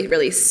he's really,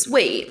 really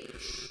sweet.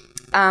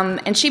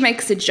 And she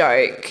makes a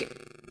joke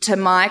to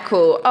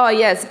Michael, oh,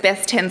 yes,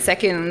 best 10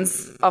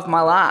 seconds of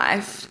my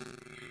life.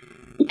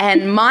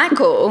 And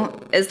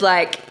Michael is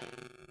like,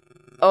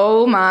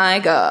 oh my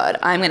God,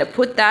 I'm going to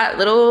put that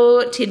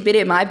little tidbit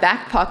in my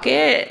back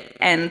pocket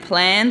and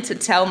plan to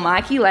tell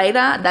Mikey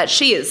later that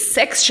she is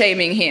sex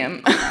shaming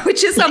him,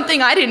 which is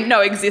something I didn't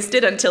know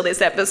existed until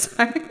this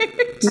episode.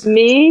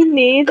 Me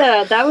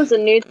neither. That was a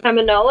new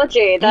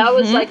terminology. That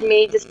was like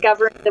me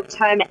discovering the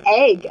term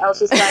egg. I was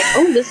just like,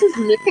 oh, this is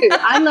new.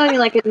 I'm learning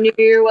like a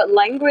new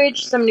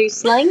language, some new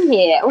slang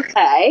here.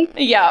 Okay.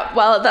 Yeah,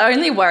 well, the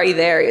only worry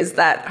there is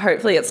that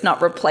hopefully it's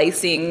not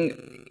replacing,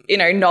 you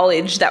know,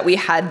 knowledge that we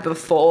had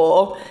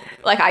before.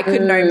 Like I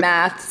could know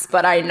maths,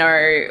 but I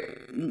know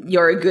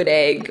you're a good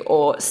egg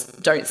or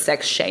don't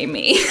sex shame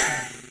me.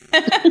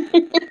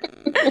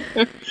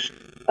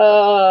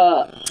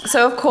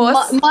 So of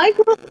course,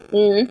 Michael.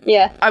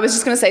 Yeah, I was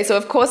just going to say. So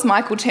of course,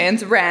 Michael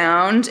turns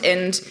around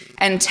and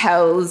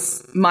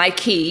tells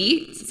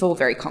Mikey. It's all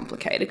very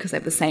complicated because they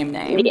have the same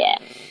name. Yeah.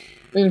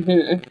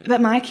 Mm-hmm. But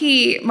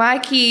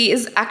Mikey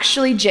is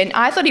actually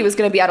I thought he was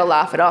going to be able to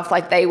laugh it off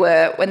like they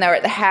were when they were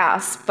at the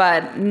house,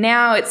 but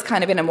now it's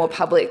kind of in a more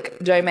public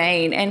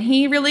domain, and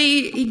he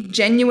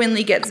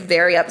genuinely gets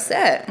very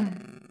upset.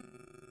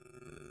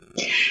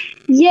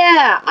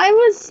 Yeah, I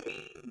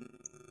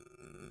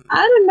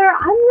don't know.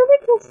 I'm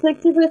really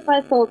conflicted with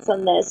my thoughts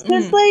on this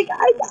because, like,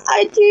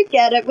 I do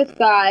get it with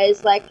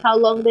guys, like how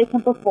long they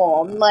can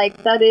perform.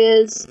 Like that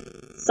is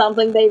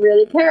something they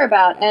really care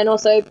about, and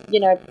also, you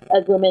know,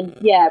 as women,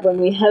 yeah, when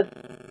we have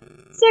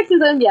sex with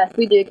them, yes,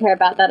 we do care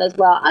about that as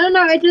well. I don't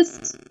know.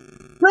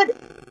 But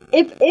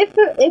if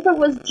it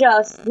was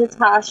just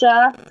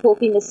Natasha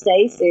talking to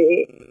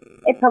Stacey,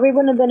 it probably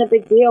wouldn't have been a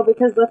big deal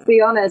because let's be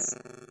honest,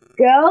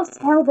 girls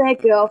tell their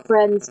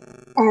girlfriends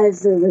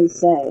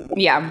everything.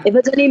 Yeah. If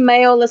there's any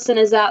male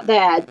listeners out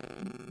there,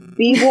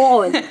 be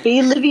warned,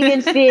 be living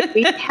in fear,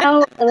 we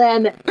tell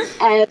them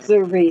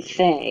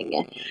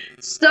everything.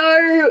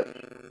 So,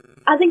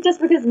 I think just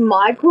because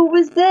Michael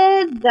was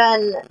there,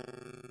 then...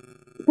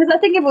 Because I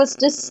think if it was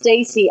just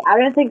Stacey, I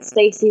don't think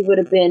Stacey would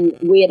have been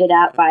weirded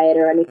out by it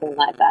or anything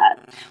like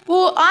that.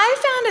 Well, I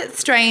found it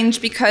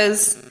strange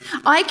because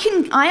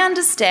I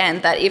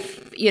understand that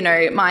if, you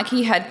know,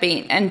 Mikey had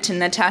been and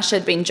Natasha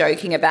had been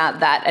joking about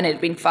that and it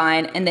had been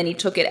fine, and then he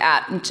took it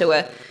out into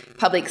a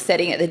public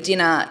setting at the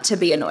dinner to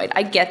be annoyed.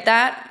 I get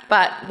that,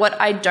 but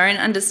what I don't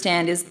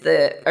understand is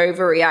the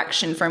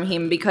overreaction from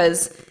him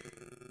because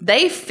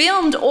they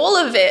filmed all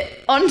of it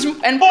and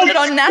put it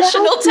on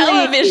national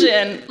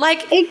television.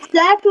 Like,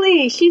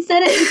 exactly. She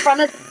said it in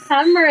front of the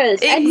cameras.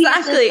 Exactly. And he's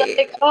just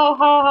like, oh,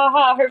 ha, ha,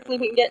 ha, hopefully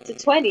we can get to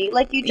 20.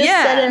 Like, you just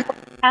said it in front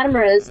of the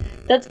cameras.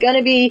 That's going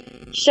to be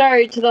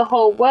showed to the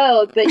whole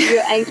world, but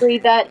you're angry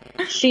that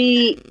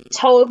she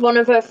told one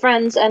of her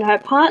friends and her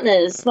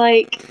partners.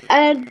 Like,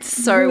 and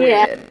so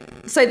weird.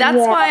 So that's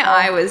why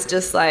I was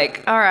just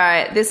like, all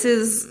right,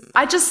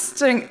 I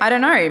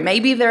don't know.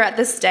 Maybe they're at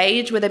the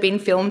stage where they've been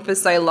filmed for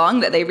so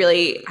long that they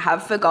really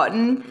have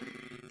forgotten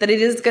that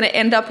it is going to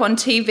end up on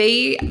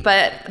TV.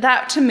 But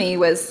that to me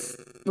was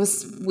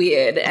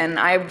weird, and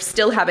I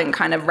still haven't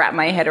kind of wrapped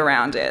my head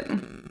around it.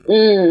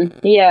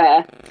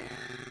 Yeah.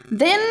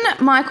 Then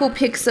Michael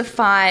picks a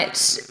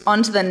fight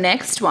onto the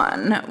next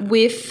one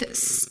with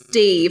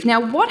Steve.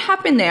 Now, what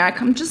happened there?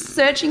 I'm just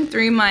searching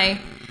through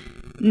my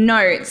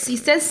notes. He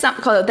says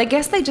something, I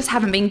guess they just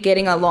haven't been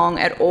getting along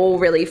at all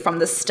really from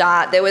the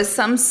start. There was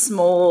some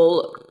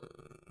small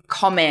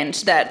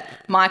comment that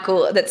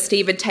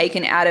Steve had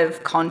taken out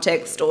of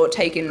context or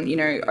taken, you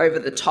know, over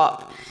the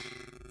top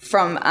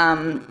from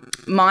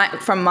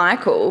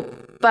Michael.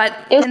 But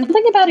it was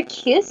something about a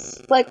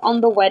kiss, like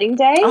on the wedding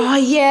day. Oh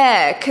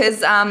yeah,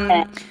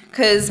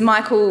 because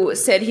Michael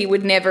said he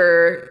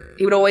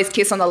would always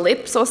kiss on the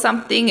lips or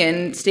something,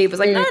 and Steve was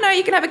like, no,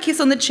 you can have a kiss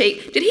on the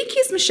cheek. Did he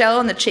kiss Michelle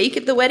on the cheek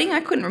at the wedding? I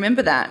couldn't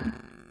remember that.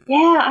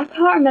 Yeah, I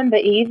can't remember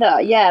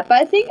either. Yeah,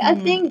 but I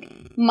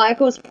think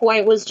Michael's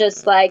point was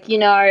just like, you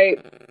know,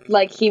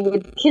 like he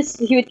would kiss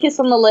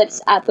on the lips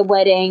at the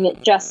wedding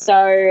just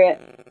so.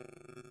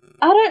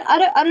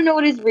 I don't know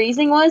what his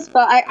reasoning was,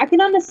 but I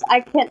can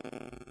understand.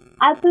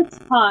 At the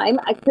time,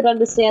 I could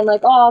understand,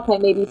 like, oh, okay,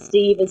 maybe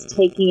Steve is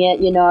taking it,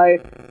 you know,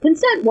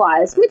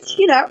 consent-wise, which,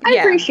 you know, I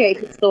appreciate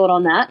his thought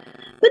on that.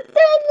 But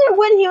then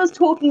when he was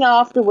talking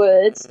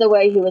afterwards, the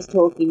way he was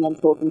talking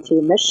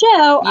to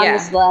Michelle, I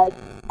was like,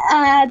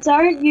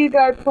 don't you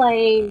go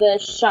playing the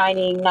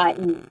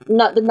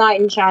the knight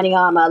in shining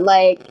armor.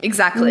 Like,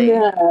 exactly.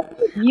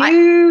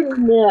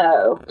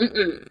 No.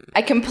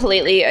 I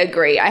completely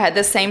agree. I had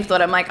the same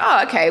thought. I'm like,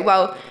 oh, okay,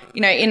 well,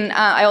 you know,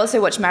 I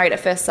also watch Married at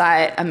First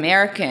Sight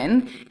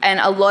American, and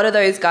a lot of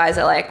those guys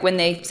are like, when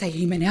they say,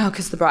 you may now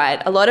kiss the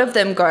bride, a lot of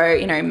them go,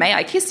 you know, may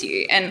I kiss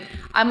you? And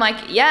I'm like,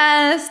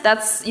 yes,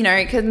 that's,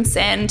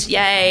 consent.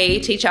 Yay.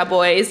 Teach our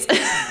boys.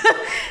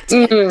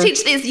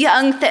 Teach these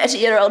young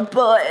 30-year-old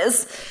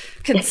boys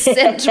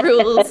consent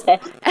rules. And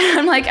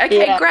I'm like,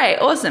 okay, great.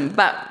 Awesome.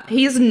 But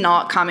he's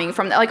not coming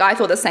from that. Like, I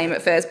thought the same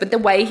at first, but the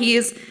way he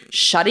is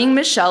shutting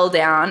Michelle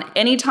down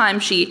anytime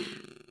she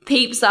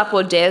peeps up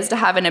or dares to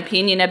have an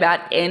opinion about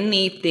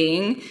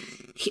anything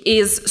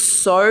is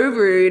so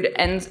rude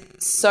and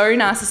so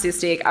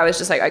narcissistic. I was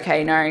just like,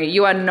 okay, no,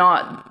 you are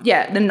not,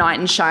 the knight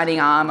in shining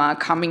armor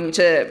coming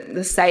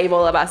to save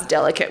all of us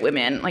delicate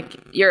women. Like,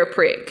 you're a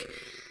prick.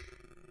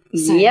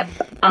 So, yep.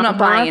 I'm not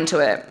buying into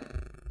it.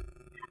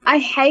 I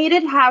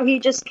hated how he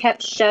just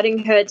kept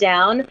shutting her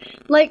down.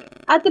 Like,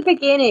 at the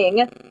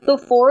beginning, the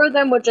four of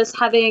them were just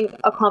having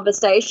a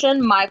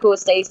conversation. Michael,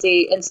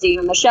 Stacey, and Steve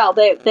and Michelle.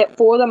 The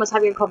four of them was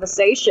having a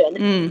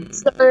conversation.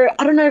 So,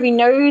 I don't know if he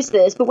knows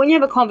this, but when you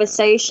have a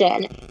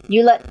conversation,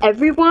 you let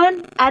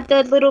everyone add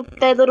their little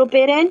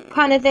bit in,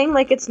 kind of thing.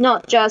 Like, it's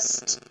not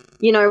just,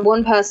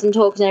 one person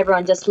talks and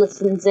everyone just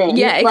listens in.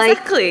 Yeah,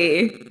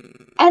 exactly.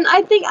 And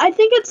I think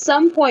at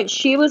some point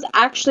she was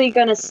actually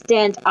going to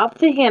stand up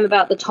for him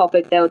about the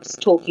topic they were just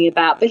talking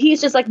about. But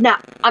he's just like, nah,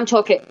 I'm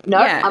talking. No,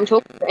 I'm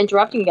talking.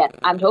 Interrupting again.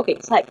 I'm talking.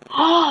 It's like,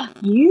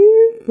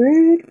 you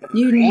rude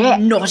You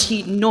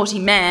naughty, naughty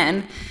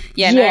man.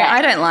 Yeah, no,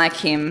 I don't like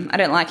him. I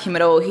don't like him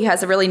at all. He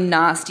has a really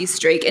nasty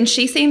streak. And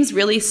she seems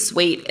really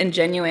sweet and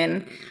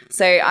genuine.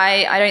 So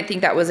I don't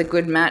think that was a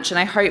good match, and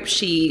I hope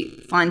she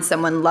finds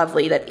someone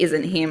lovely that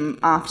isn't him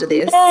after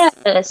this.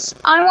 Yes,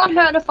 I want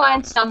her to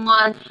find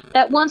someone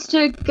that wants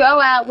to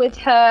go out with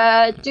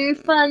her, do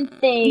fun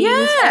things,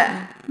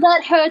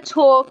 let her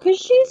talk, because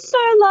she's so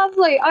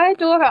lovely. I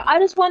adore her. I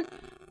just want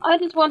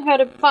her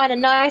to find a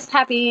nice,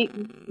 happy,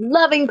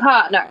 loving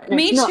partner.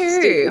 Me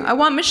too. I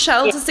want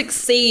Michelle to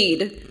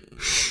succeed.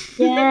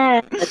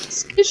 Yeah,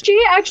 because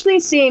she actually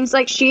seems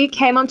like she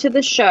came onto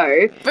the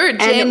show for a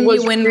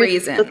genuine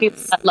reason, looking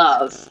for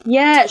love.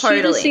 Yeah,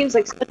 totally. She just seems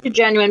like such a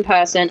genuine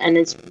person, and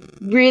is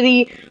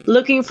really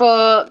looking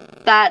for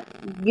that,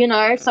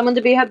 someone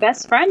to be her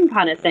best friend,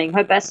 kind of thing,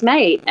 her best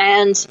mate.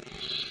 And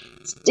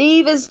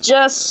Steve is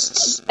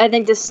just, I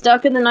think, just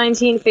stuck in the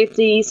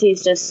 1950s.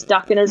 He's just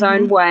stuck in his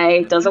own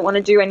way. Doesn't want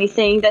to do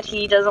anything that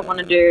he doesn't want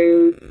to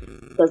do.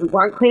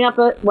 Won't clean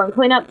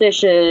up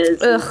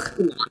dishes.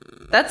 Ugh.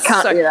 That's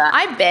Can't do that.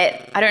 I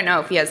bet, I don't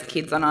know if he has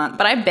kids or not,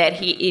 but I bet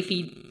if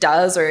he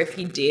does or if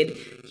he did,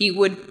 he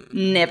would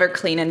never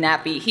clean a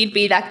nappy. He'd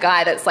be that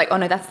guy that's like, oh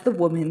no, that's the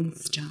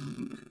woman's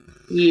job.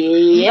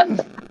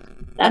 Yep.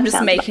 I'm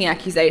just making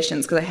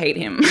accusations because I hate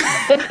him.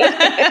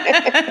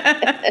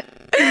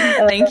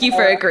 Thank you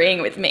for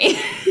agreeing with me.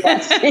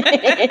 Yes.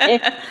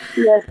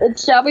 Yes, it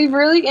shall be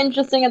really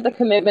interesting at the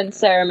commitment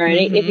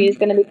ceremony if he's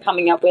going to be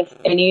coming up with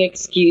any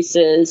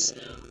excuses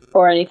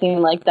or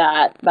anything like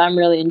that. But I'm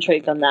really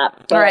intrigued on that.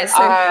 But, all right,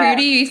 so who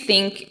do you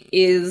think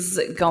is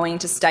going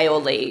to stay or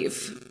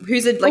leave?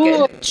 Who's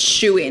a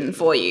shoo-in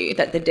for you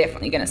that they're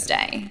definitely going to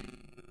stay?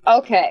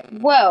 Okay,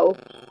 well,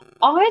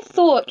 I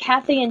thought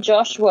Kathy and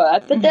Josh were,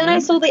 but then I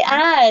saw the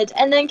ad,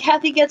 and then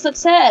Kathy gets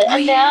upset,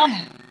 and now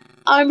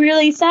I'm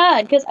really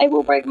sad, because I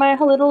will break my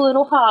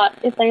little heart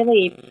if they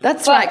leave.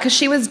 That's right, because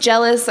she was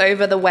jealous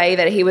over the way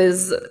that he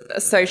was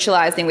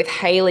socialising with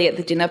Hayley at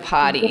the dinner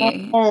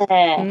party.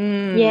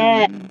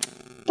 Yeah.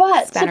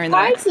 But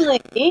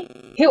surprisingly,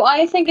 who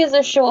I think is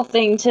a sure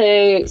thing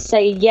to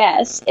say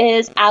yes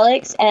is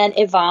Alex and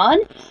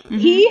Ivan.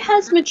 He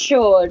has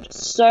matured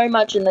so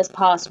much in this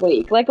past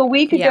week. Like a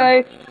week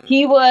ago,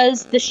 he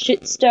was the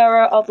shit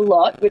stirrer of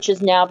Lot, which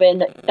has now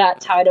been, that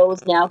title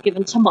is now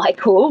given to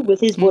Michael with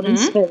his wooden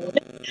spoon.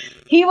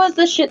 He was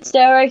the shit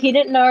stirrer. He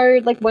didn't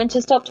know when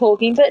to stop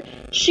talking, but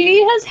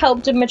she has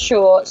helped him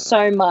mature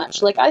so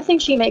much. Like, I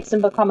think she makes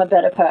him become a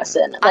better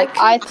person. Like,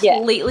 I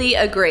completely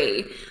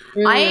agree.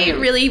 I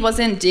really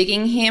wasn't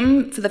digging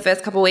him for the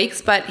first couple of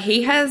weeks, but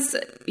he has,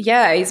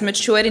 he's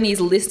matured and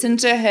he's listened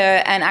to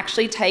her and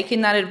actually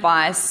taken that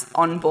advice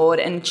on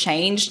board and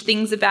changed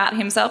things about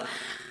himself.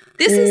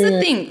 This is the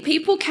thing.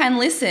 People can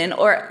listen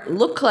or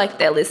look like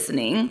they're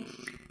listening,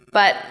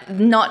 but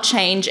not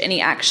change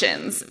any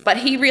actions. But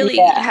he really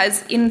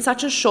has, in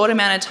such a short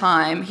amount of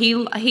time,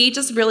 he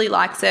just really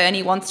likes her and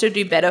he wants to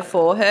do better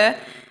for her.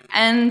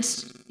 And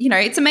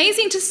it's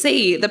amazing to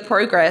see the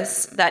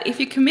progress that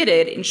if you're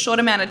committed in short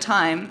amount of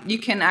time, you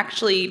can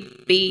actually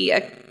be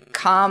a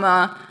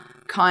calmer,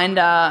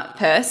 kinder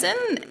person.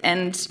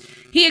 And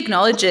he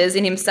acknowledges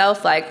in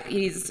himself, like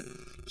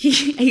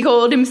he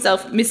called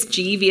himself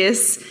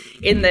mischievous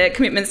in the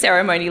commitment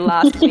ceremony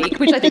last week,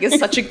 which I think is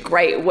such a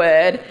great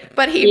word.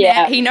 But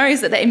he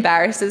knows that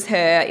embarrasses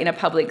her in a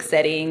public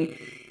setting.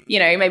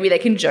 Maybe they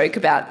can joke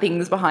about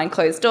things behind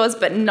closed doors,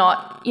 but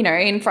not,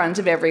 in front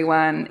of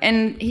everyone.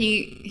 And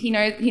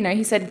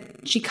he said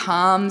she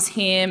calms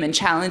him and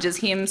challenges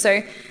him.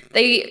 So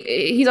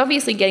he's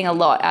obviously getting a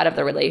lot out of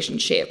the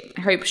relationship.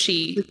 I hope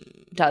she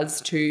does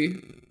too.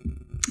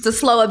 It's a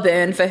slower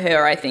burn for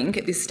her, I think,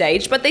 at this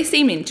stage, but they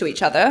seem into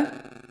each other.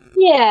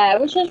 Yeah,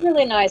 which is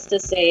really nice to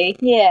see.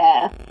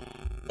 Yeah.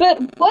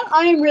 But what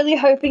I'm really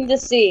hoping to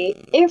see,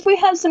 if we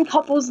have some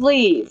couples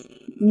leave,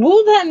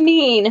 will that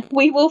mean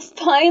we will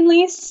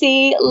finally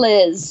see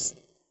Liz?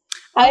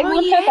 I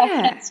want her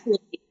back next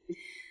week.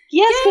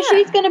 Yes, because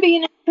she's going to be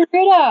an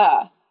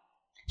intruder.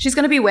 She's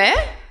going to be where?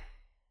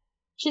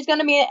 She's going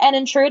to be an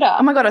intruder.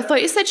 Oh my God, I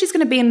thought you said she's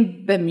going to be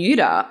in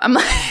Bermuda. I'm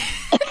like,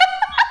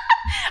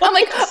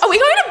 are we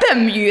going to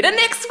Bermuda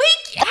next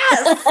week?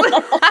 Yes.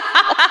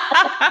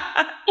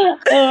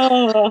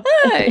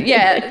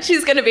 Yeah,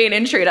 she's going to be an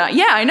intruder.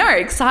 Yeah, I know.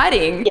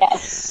 Exciting.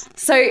 Yes.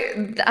 So,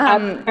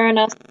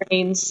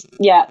 screens.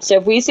 Yeah. So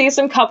if we see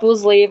some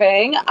couples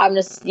leaving,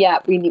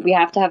 we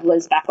have to have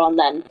Liz back on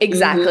then.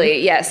 Exactly.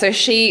 Mm-hmm. Yeah. So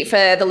she,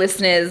 for the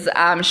listeners,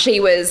 she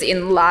was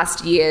in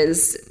last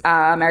year's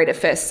Married at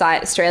First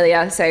Sight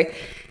Australia. So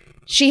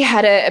she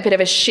had a bit of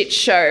a shit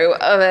show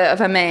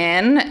of a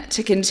man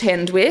to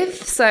contend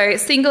with. So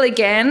single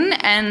again,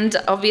 and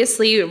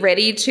obviously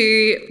ready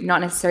to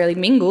not necessarily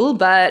mingle,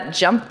 but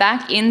jump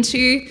back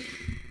into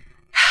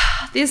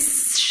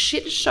this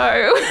shit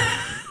show.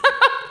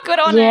 Good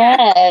on her.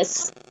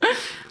 Yes.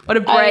 What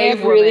a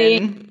brave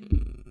woman.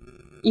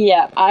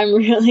 I'm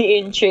really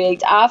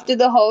intrigued. After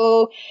the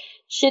whole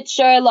shit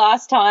show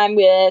last time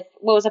with,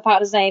 what was her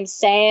partner's name?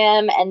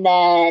 Sam, and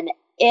then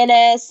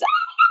Ines.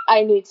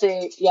 I need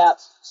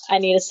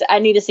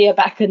to see her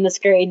back in the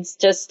screens.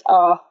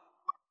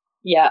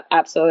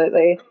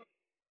 Absolutely.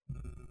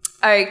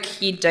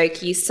 Okie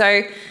dokie.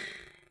 So,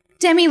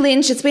 Demi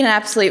Lynch, it's been an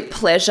absolute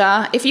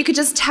pleasure. If you could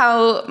just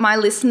tell my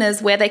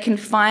listeners where they can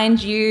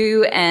find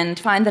you and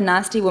find the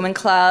Nasty Woman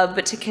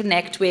Club to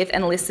connect with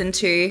and listen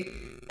to,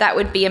 that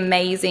would be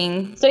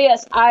amazing. So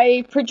yes,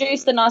 I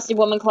produce the Nasty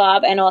Woman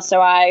Club and also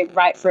I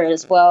write for it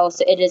as well.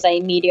 So it is a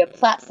media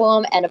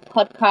platform and a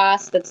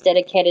podcast that's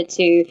dedicated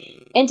to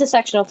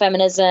intersectional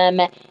feminism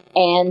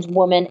and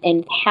woman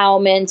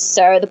empowerment.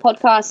 So the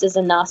podcast is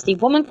a Nasty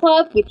Woman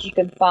Club, which you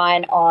can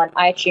find on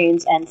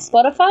iTunes and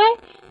Spotify.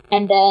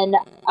 And then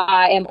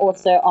I am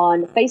also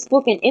on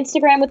Facebook and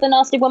Instagram with the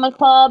Nasty Woman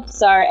Club.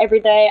 So every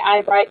day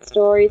I write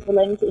stories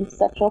relating to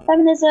intersectional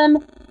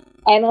feminism.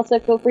 And also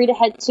feel free to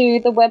head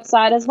to the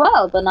website as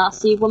well,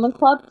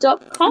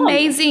 thenastywomanclub.com.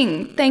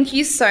 Amazing. Thank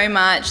you so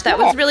much. That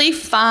was really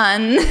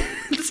fun.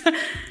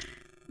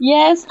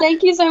 Yes,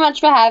 thank you so much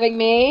for having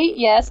me.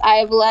 Yes,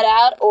 I've let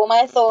out all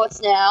my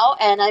thoughts now,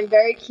 and I'm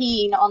very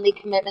keen on the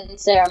commitment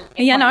ceremony.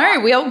 Yeah, no,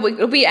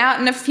 we'll be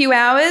out in a few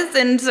hours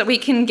and we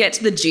can get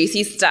to the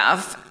juicy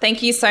stuff.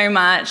 Thank you so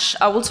much.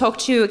 I will talk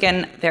to you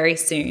again very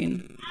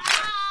soon.